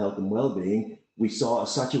health and well-being, we saw a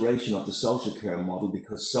saturation of the social care model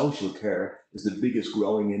because social care is the biggest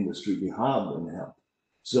growing industry we have in health.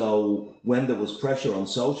 So when there was pressure on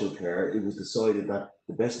social care, it was decided that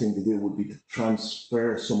the best thing to do would be to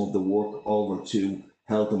transfer some of the work over to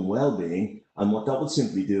health and well-being. And what that would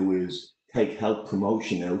simply do is take health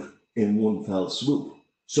promotion out in one fell swoop.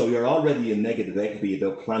 So you're already in negative equity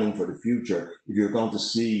about planning for the future if you're going to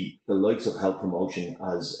see the likes of health promotion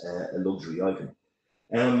as a luxury item.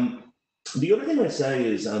 The other thing I say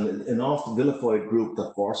is, an oft vilified group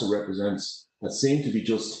that Fórsa represents that seem to be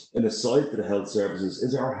just an aside to the health services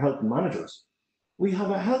is our health managers. We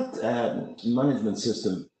have a health management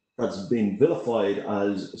system that's been vilified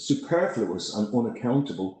as superfluous and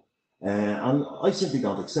unaccountable, and I simply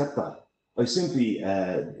don't accept that. I simply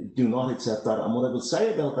do not accept that. And what I will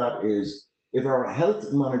say about that is, if our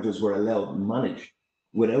health managers were allowed to manage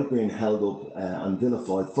without being held up and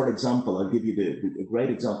vilified, for example, I'll give you a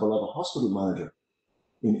great example of a hospital manager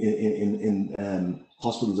in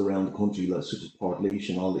hospitals around the country, such as Portlaoise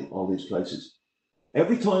and all these places.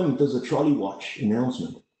 Every time there's a trolley watch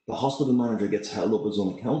announcement, the hospital manager gets held up as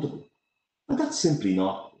unaccountable, and that's simply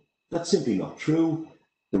not true.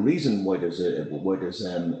 The reason why there's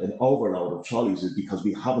an overload of trolleys is because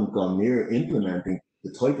we haven't gone near implementing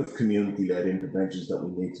the type of community-led interventions that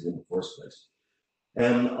we need to in the first place.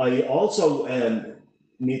 I also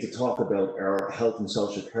need to talk about our health and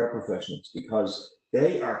social care professionals, because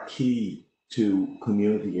they are key to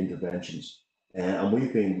community interventions. And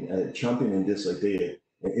we've been championing this idea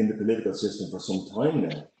in the political system for some time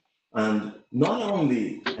now. And not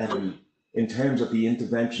only in terms of the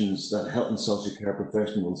interventions that health and social care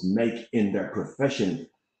professionals make in their profession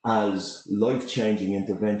as life-changing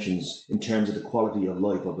interventions in terms of the quality of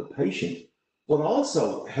life of a patient, but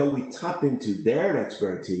also how we tap into their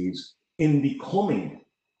expertise in becoming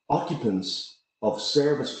occupants of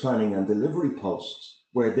service planning and delivery posts,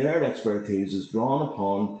 where their expertise is drawn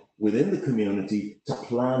upon within the community to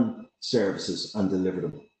plan services and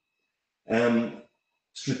deliver them.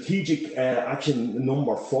 Strategic action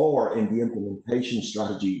number 4 in the implementation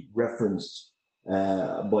strategy referenced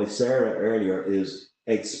by Sara earlier is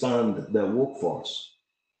expand the workforce.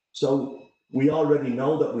 So we already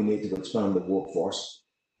know that we need to expand the workforce,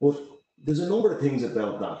 but there's a number of things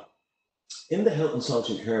about that. In the health and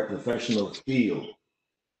social care professional field,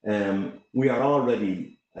 we are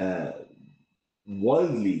already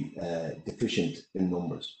wildly deficient in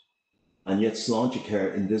numbers, and yet Sláinte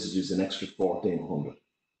Care envisages an extra 1,400.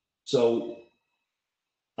 So,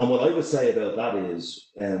 and what I would say about that is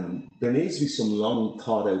there needs to be some long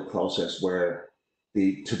thought out process where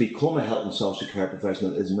to become a health and social care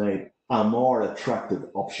professional is made a more attractive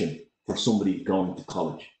option for somebody going to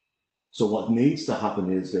college. So what needs to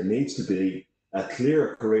happen is there needs to be a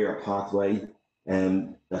clear career pathway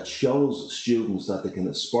that shows students that they can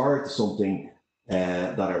aspire to something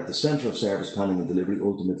that are at the centre of service planning and delivery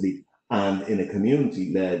ultimately, and in a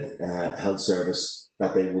community-led health service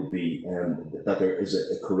that they would be, that there is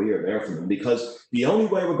a career there for them. Because the only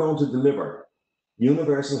way we're going to deliver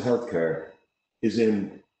universal healthcare is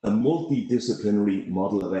in a multidisciplinary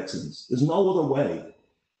model of excellence. There's no other way.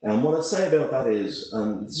 And what I'd say about that is,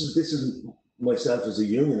 this is myself as a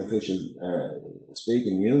union official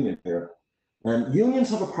speaking union here, unions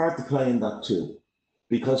have a part to play in that too,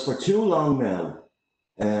 because for too long now,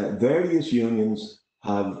 various unions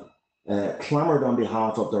have clamoured on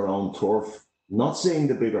behalf of their own turf, not seeing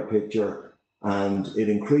the bigger picture, and it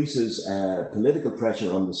increases political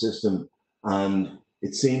pressure on the system, and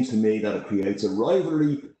it seems to me that it creates a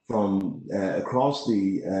rivalry from across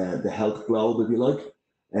the health globe, if you like,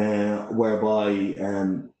 whereby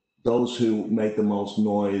those who make the most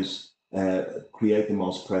noise create the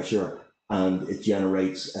most pressure, and it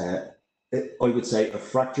generates, I would say, a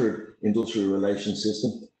fractured industrial relations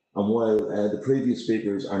system. And while the previous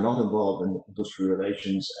speakers are not involved in industrial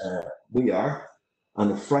relations, we are.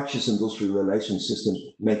 And a fractious industrial relations system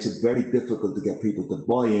makes it very difficult to get people to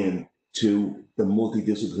buy in to the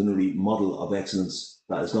multidisciplinary model of excellence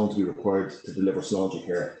that is going to be required to deliver Sláinte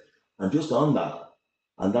Care. And just on that,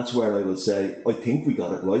 and that's where I will say, I think we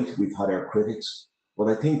got it right. We've had our critics, but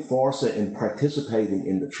I think Fórsa, in participating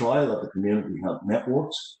in the trial of the community health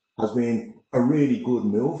networks, has been a really good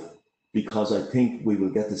move, because I think we will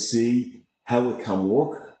get to see how it can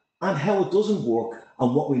work and how it doesn't work,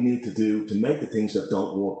 and what we need to do to make the things that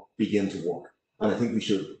don't work begin to work. And I think we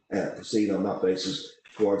should proceed on that basis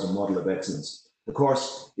towards a model of excellence. Of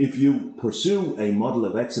course, if you pursue a model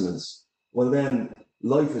of excellence, well then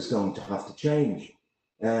life is going to have to change.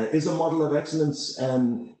 Is a model of excellence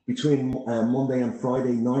between Monday and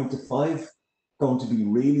Friday 9 to 5 going to be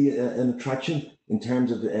really an attraction in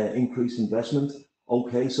terms of increased investment?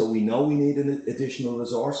 Okay, so we know we need additional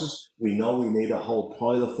resources. We know we need a whole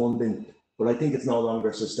pile of funding, but I think it's no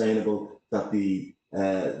longer sustainable that the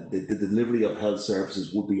delivery of health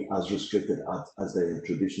services would be as restricted as they have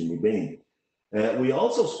traditionally been. We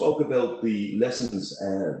also spoke about the lessons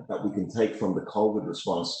that we can take from the COVID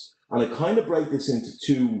response, and I kind of break this into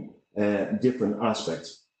two different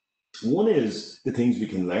aspects. One is the things we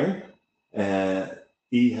can learn,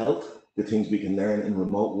 e-health, the things we can learn in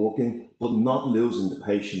remote working, but not losing the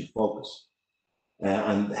patient focus,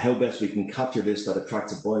 and how best we can capture this that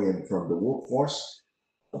attracts a buy-in from the workforce.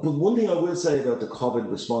 But one thing I will say about the COVID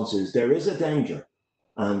response is there is a danger,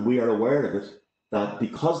 and we are aware of it, that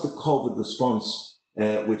because the COVID response,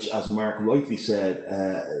 which, as Mark rightly said,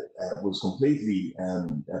 was completely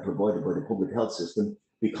provided by the public health system,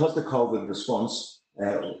 because the COVID response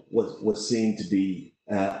was seen to be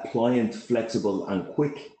pliant, flexible and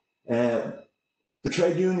quick, the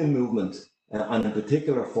trade union movement, and in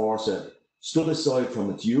particular Fórsa, stood aside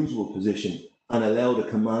from its usual position and allowed a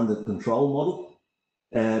command and control model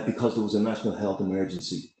because there was a national health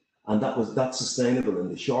emergency. And that's sustainable in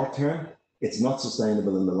the short term. It's not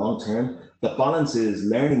sustainable in the long term. The balance is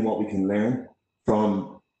learning what we can learn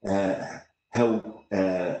from how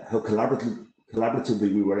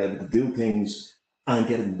collaboratively we were able to do things, and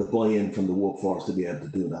getting the buy-in from the workforce to be able to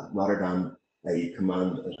do that, rather than a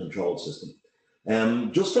command and control system.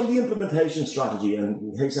 Just from the implementation strategy, and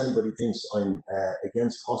in case anybody thinks I'm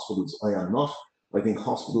against hospitals, I am not. I think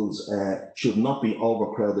hospitals should not be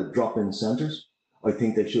overcrowded drop-in centres. I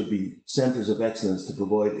think they should be centres of excellence to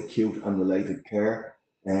provide acute and related care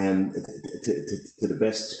to the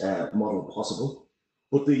best model possible.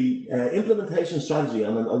 But the implementation strategy,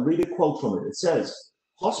 and I'll read a quote from it, it says,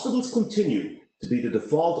 "Hospitals continue to be the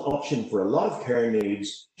default option for a lot of care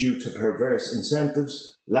needs due to perverse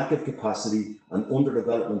incentives, lack of capacity and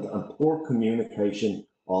underdevelopment, and poor communication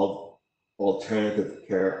of alternative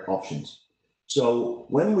care options." So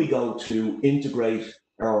when we go to integrate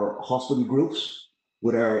our hospital groups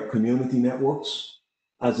with our community networks,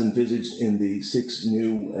 as envisaged in the 6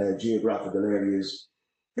 new geographical areas,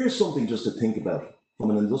 here's something just to think about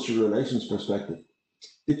from an industrial relations perspective.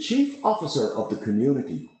 The chief officer of the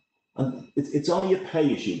community, and it's only a pay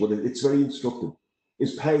issue, but it's very instructive,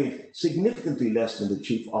 is paid significantly less than the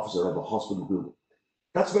chief officer of a hospital group.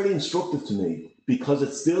 That's very instructive to me, because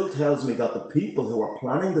it still tells me that the people who are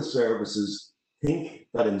planning the services think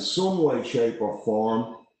that in some way, shape or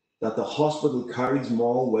form, that the hospital carries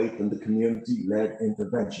more weight than the community-led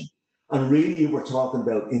intervention. And really, we're talking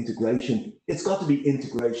about integration. It's got to be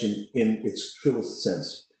integration in its truest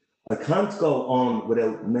sense. I can't go on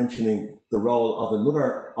without mentioning the role of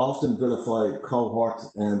another often vilified cohort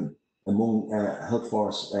among health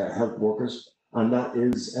workers, and that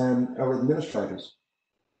is our administrators,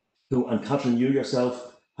 who, and Catherine, you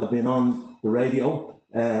yourself have been on the radio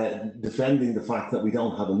defending the fact that we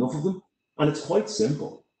don't have enough of them. And it's quite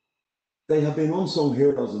simple. They have been unsung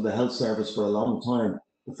heroes of the health service for a long time.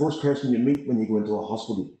 The first person you meet when you go into a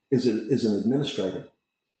hospital is an administrator.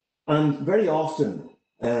 And very often,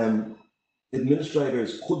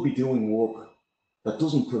 administrators could be doing work that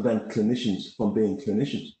doesn't prevent clinicians from being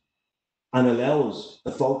clinicians and allows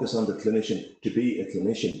the focus on the clinician to be a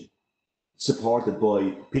clinician, supported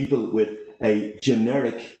by people with a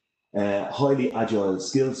generic, highly agile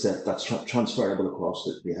skill set that's transferable across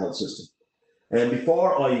the health system. And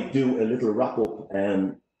before I do a little wrap up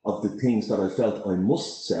of the things that I felt I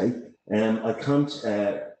must say, I can't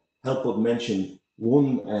help but mention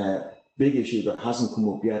one big issue that hasn't come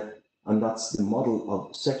up yet, and that's the model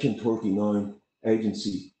of Section 39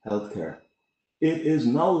 agency healthcare. It is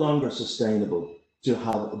no longer sustainable to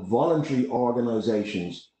have voluntary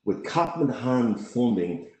organisations with cap-in-hand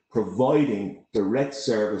funding providing direct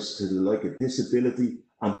service to the like of disability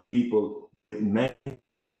and people with mental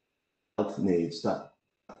health needs. That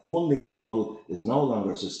funding is no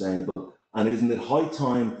longer sustainable, and isn't it high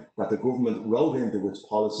time that the government wrote into its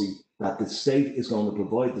policy that the state is going to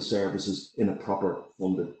provide the services in a proper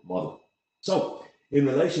funded model. So, in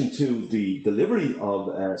relation to the delivery of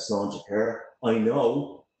Sláinte Care, I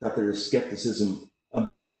know that there is scepticism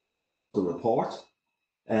about the report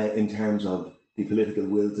in terms of the political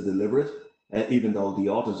will to deliver it, even though the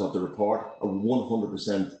authors of the report are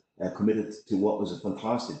 100% committed to what was a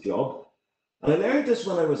fantastic job. And I learned this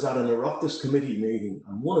when I was at an Oireachtas committee meeting,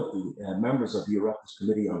 and one of the members of the Oireachtas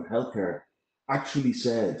Committee on Healthcare actually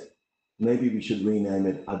said, maybe we should rename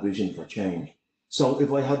it A Vision for Change. So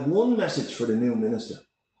if I had one message for the new minister,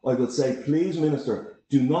 I would say, please, Minister,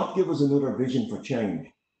 do not give us another vision for change.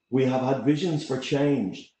 We have had visions for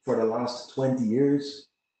change for the last 20 years.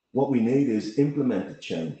 What we need is implemented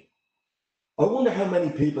change. I wonder how many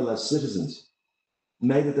people as citizens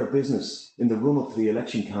made it their business in the run-up to the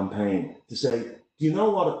election campaign to say, do you know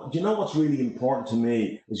what's really important to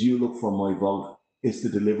me as you look for my vote? It's the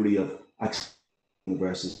delivery of access to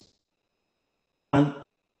universities. And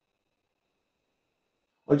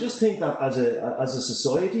I just think that as a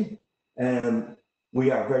society,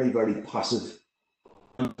 we are very, very passive.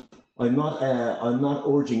 I'm not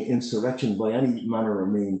urging insurrection by any manner or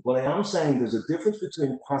means, but I am saying there's a difference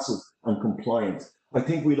between passive and compliant. I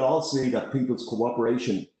think we'll all see that people's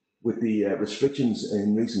cooperation with the restrictions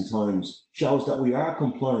in recent times shows that we are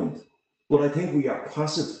compliant, but I think we are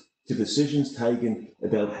passive to decisions taken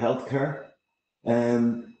about healthcare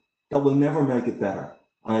that will never make it better.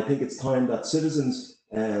 And I think it's time that citizens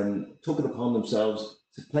took it upon themselves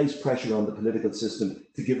to place pressure on the political system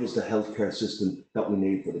to give us the healthcare system that we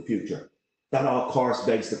need for the future. That, of course,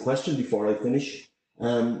 begs the question before I finish.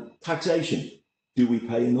 Taxation. Do we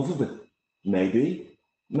pay enough of it? Maybe,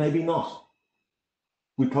 maybe not.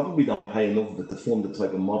 We probably don't pay enough of it to fund the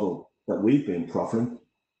type of model that we've been proffering.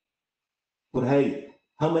 But hey,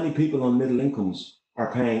 how many people on middle incomes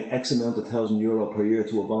are paying X amount of €1,000 per year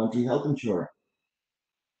to a voluntary health insurer?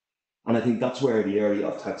 And I think that's where the area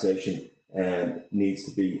of taxation needs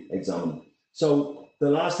to be examined. So the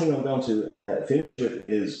last thing I'm going to finish with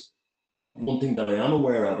is one thing that I am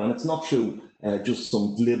aware of, and it's not through just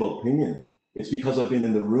some glib opinion. It's because I've been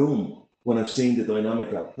in the room when I've seen the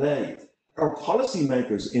dynamic at play. Our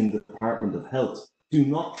policymakers in the Department of Health do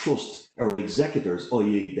not trust our executors,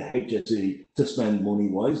 i.e. the HSE, to spend money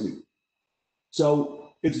wisely.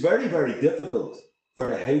 So it's very, very difficult for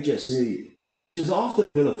the HSE, which is often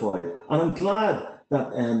vilified, and I'm glad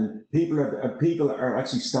that people are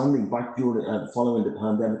actually standing back during following the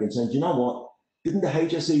pandemic and saying, do you know what? Didn't the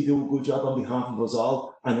HSE do a good job on behalf of us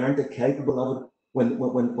all, and aren't they capable of it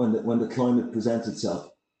when the climate presents itself?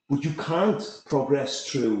 But you can't progress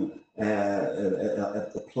through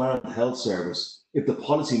a planned health service if the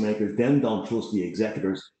policymakers then don't trust the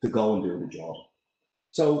executors to go and do the job.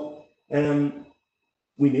 So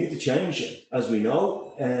we need to change it, as we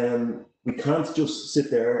know. We can't just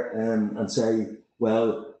sit there and say,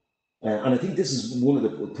 well, and I think this is one of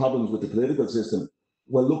the problems with the political system.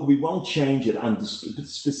 Well, look, we won't change it, and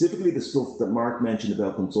specifically the stuff that Mark mentioned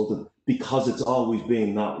about consultant, because it's always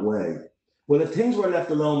been that way. Well, if things were left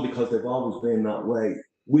alone because they've always been that way,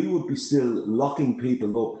 we would be still locking people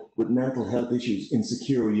up with mental health issues in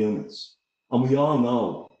secure units. And we all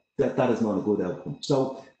know that that is not a good outcome.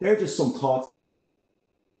 So they're just some thoughts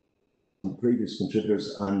from previous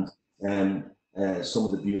contributors and some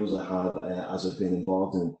of the views I have as I've been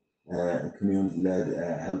involved in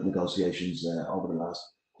community-led health negotiations over the last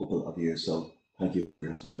couple of years. So thank you.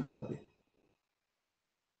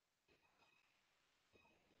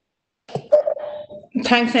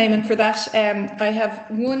 Thanks, Éamonn, for that. I have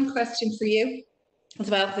one question for you as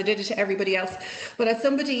well, because I did it to everybody else. But as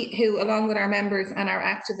somebody who, along with our members and our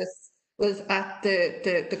activists, was at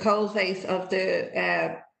the coalface of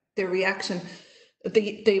the reaction,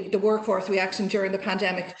 the workforce reaction during the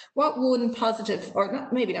pandemic, what one positive, or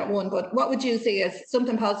not, maybe not one, but what would you see as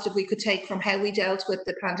something positive we could take from how we dealt with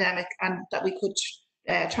the pandemic and that we could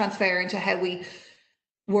transfer into how we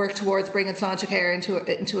work towards bringing Sláinte Care into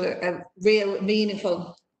a real,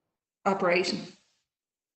 meaningful operation?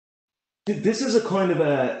 This is a kind of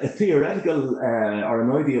a theoretical or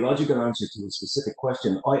an ideological answer to a specific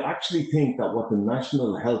question. I actually think that what the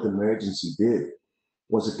National Health Emergency did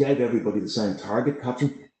was it gave everybody the same target,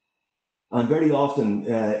 Catherine. And very often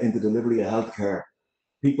in the delivery of healthcare,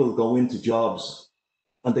 people go into jobs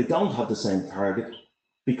and they don't have the same target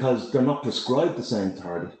because they're not prescribed the same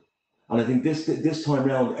target. And I think this time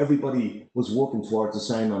around, everybody was working towards the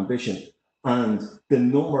same ambition, and the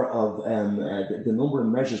number of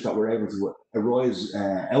measures that were able to arise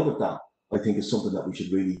out of that, I think, is something that we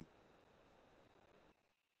should really.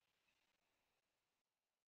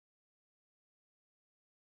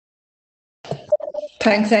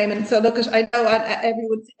 Thanks, Éamonn. So look, I know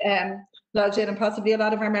everyone's logged in, and possibly a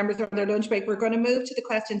lot of our members are on their lunch break. We're going to move to the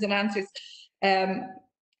questions and answers.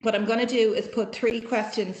 What I'm going to do is put 3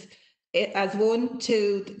 questions as one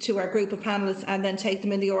to our group of panelists, and then take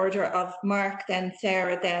them in the order of Mark, then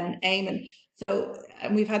Sara, then Éamonn. So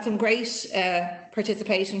we've had some great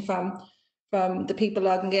participation from the people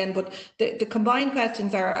logging in, but the combined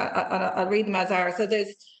questions are, I'll read them as are. So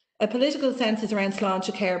there's a political census around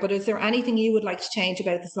Sláinte Care, but is there anything you would like to change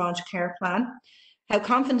about the Sláinte Care plan? How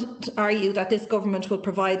confident are you that this government will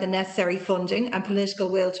provide the necessary funding and political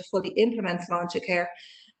will to fully implement Sláinte Care?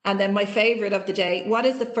 And then my favourite of the day, what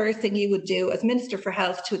is the first thing you would do as Minister for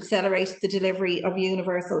Health to accelerate the delivery of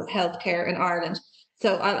universal healthcare in Ireland?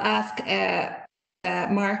 So I'll ask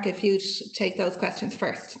Mark if you'd take those questions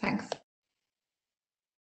first. Thanks.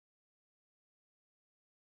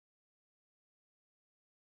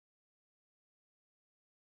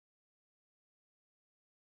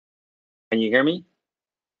 Can you hear me?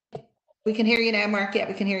 We can hear you now, Mark. Yeah,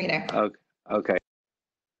 we can hear you now. Okay.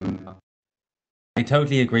 I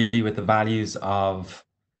totally agree with the values of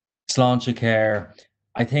Sláinte Care.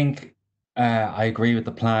 I think I agree with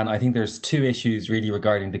the plan. I think there's 2 issues really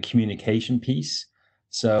regarding the communication piece.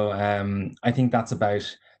 So I think that's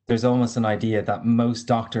about, there's almost an idea that most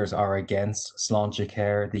doctors are against Sláinte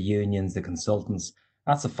Care, the unions, the consultants.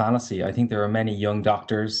 That's a fallacy. I think there are many young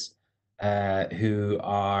doctors who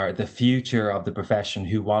are the future of the profession,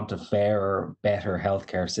 who want a fairer, better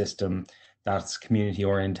healthcare system that's community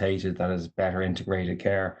orientated, that is better integrated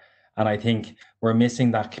care. And I think we're missing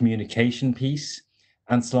that communication piece.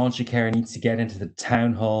 And Sláinte Care needs to get into the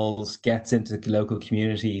town halls, gets into the local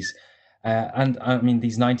communities. And I mean,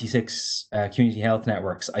 these 96 community health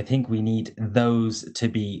networks, I think we need those to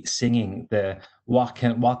be singing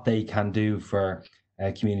what they can do for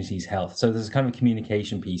communities' health. So there's kind of a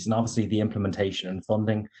communication piece, and obviously the implementation and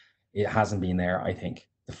funding, it hasn't been there. I think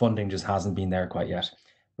the funding just hasn't been there quite yet.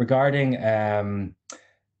 Regarding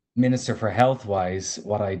Minister for Health wise,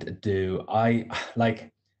 what I'd do,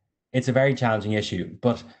 it's a very challenging issue,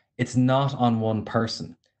 but it's not on one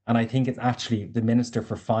person. And I think it's actually the Minister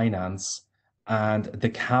for Finance and the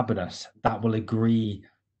Cabinet that will agree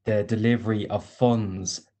the delivery of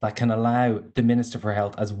funds that can allow the Minister for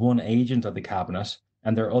Health, as one agent of the Cabinet,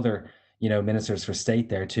 and there are other ministers for state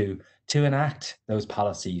there to enact those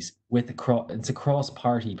policies it's a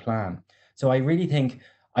cross-party plan. So I really think,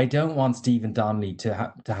 I don't want Stephen Donnelly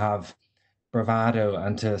to have bravado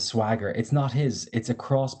and to swagger. It's not his, it's a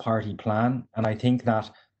cross-party plan. And I think that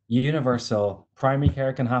universal primary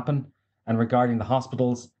care can happen. And regarding the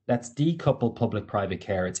hospitals, let's decouple public-private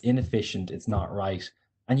care. It's inefficient, it's not right.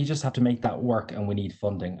 And you just have to make that work, and we need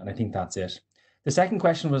funding. And I think that's it. The second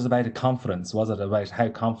question was about confidence. Was it about how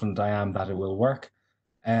confident I am that it will work?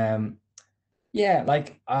 Yeah,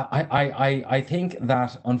 like I think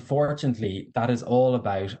that unfortunately that is all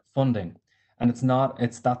about funding. And it's not,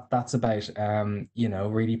 that's about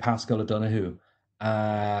really Pascal O'Donoghue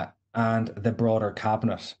and the broader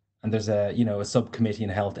cabinet. And there's a subcommittee in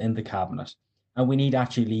health in the cabinet. And we need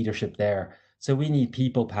actually leadership there. So we need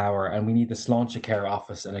people power, and we need the Sláinte Care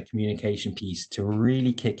office and a communication piece to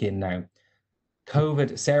really kick in now.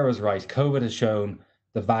 COVID, Sarah's right, COVID has shown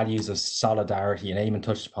the values of solidarity, and Éamonn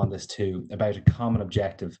touched upon this too, about a common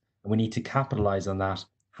objective. And we need to capitalize on that,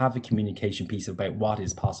 have a communication piece about what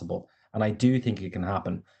is possible. And I do think it can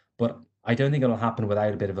happen, but I don't think it'll happen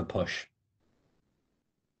without a bit of a push.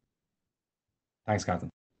 Thanks,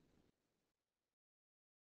 Catherine.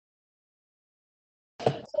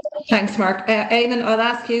 Thanks, Mark. Éamonn, I'll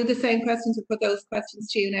ask you the same questions or put those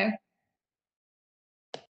questions to you now.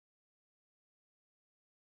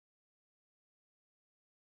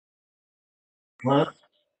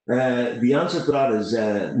 The answer to that is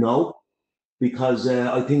no, because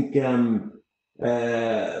I think people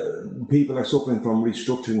are suffering from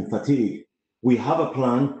restructuring fatigue. We have a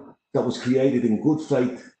plan that was created in good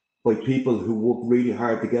faith by people who worked really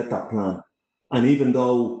hard to get that plan. And even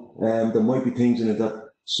though there might be things in it that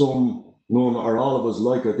some, none or all of us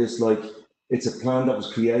like or dislike, it's a plan that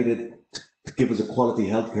was created to give us a quality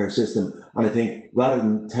healthcare system. And I think rather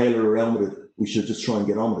than tailor around with it, we should just try and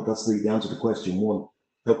get on with it. That's the answer to question one.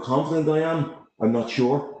 How confident I am, I'm not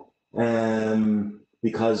sure,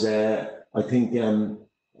 because I think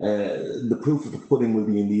the proof of the pudding will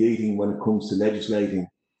be in the eating when it comes to legislating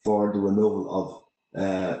for the removal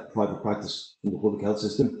of private practice in the public health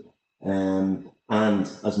system. And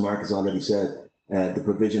as Mark has already said, the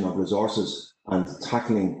provision of resources and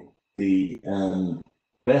tackling the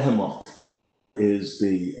behemoth is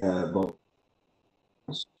the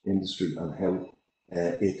industry, and how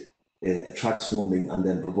it attracts funding and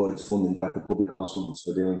then provides funding back to public hospitals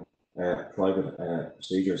for doing private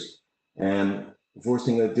procedures. The first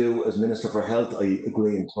thing I do as Minister for Health, I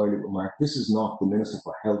agree entirely with Mark. This is not the Minister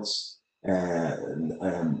for Health's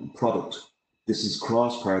product. This is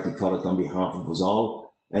cross-party product on behalf of us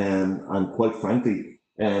all. And quite frankly,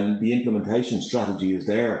 the implementation strategy is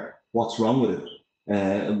there. What's wrong with it?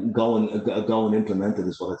 Go and implement it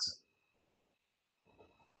is what it's.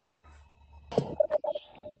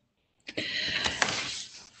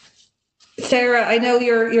 Sarah, I know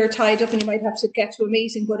you're tied up and you might have to get to a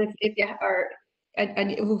meeting, but if you are,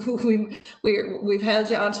 and we've held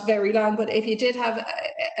you on to very long, but if you did have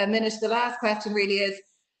a minute, the last question really is,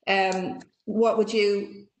 what would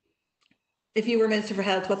you, if you were Minister for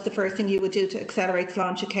Health, what's the first thing you would do to accelerate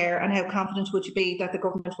Sláinte Care, and how confident would you be that the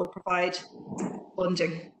government will provide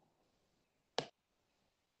funding?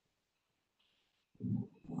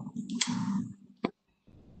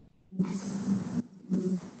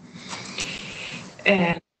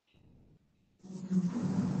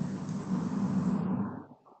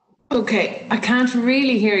 Okay, I can't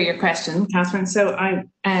really hear your question, Catherine, so I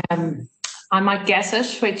might guess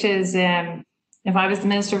it, which is if I was the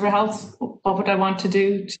Minister for Health, what would I want to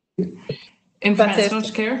do to implement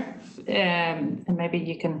Sláinte Care? And maybe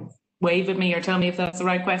you can wave at me or tell me if that's the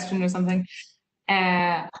right question or something.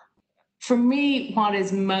 For me, what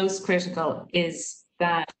is most critical is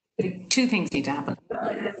that two things need to happen.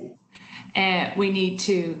 We need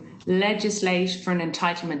to legislate for an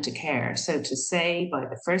entitlement to care. So to say by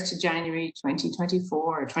the 1st of January 2024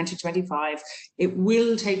 or 2025, it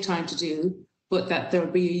will take time to do, but that there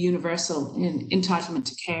will be a universal entitlement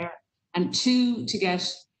to care. And two, to get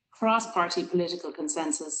cross-party political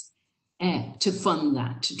consensus to fund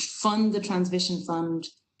that, to fund the transition fund,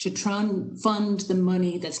 to fund the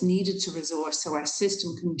money that's needed to resource so our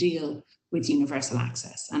system can deal with universal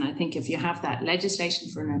access. And I think if you have that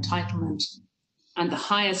legislation for an entitlement and the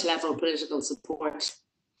highest level of political support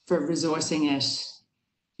for resourcing it,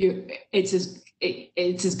 it's as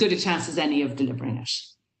good a chance as any of delivering it.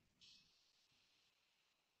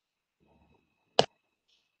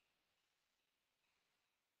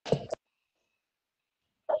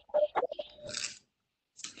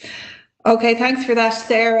 Okay, thanks for that,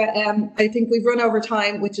 Sarah. I think we've run over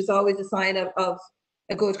time, which is always a sign of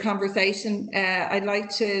a good conversation. I'd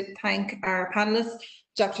like to thank our panellists,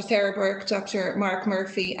 Dr. Sara Burke, Dr. Mark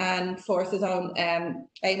Murphy, and Fórsa's own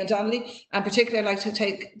Éamonn Donnelly. And particularly, I'd like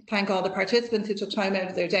to thank all the participants who took time out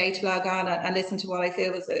of their day to log on and listen to what I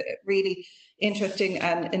feel was a really interesting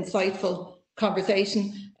and insightful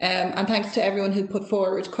conversation. And thanks to everyone who put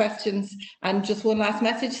forward questions. And just one last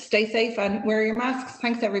message, stay safe and wear your masks.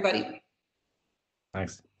 Thanks, everybody.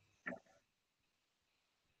 Thanks.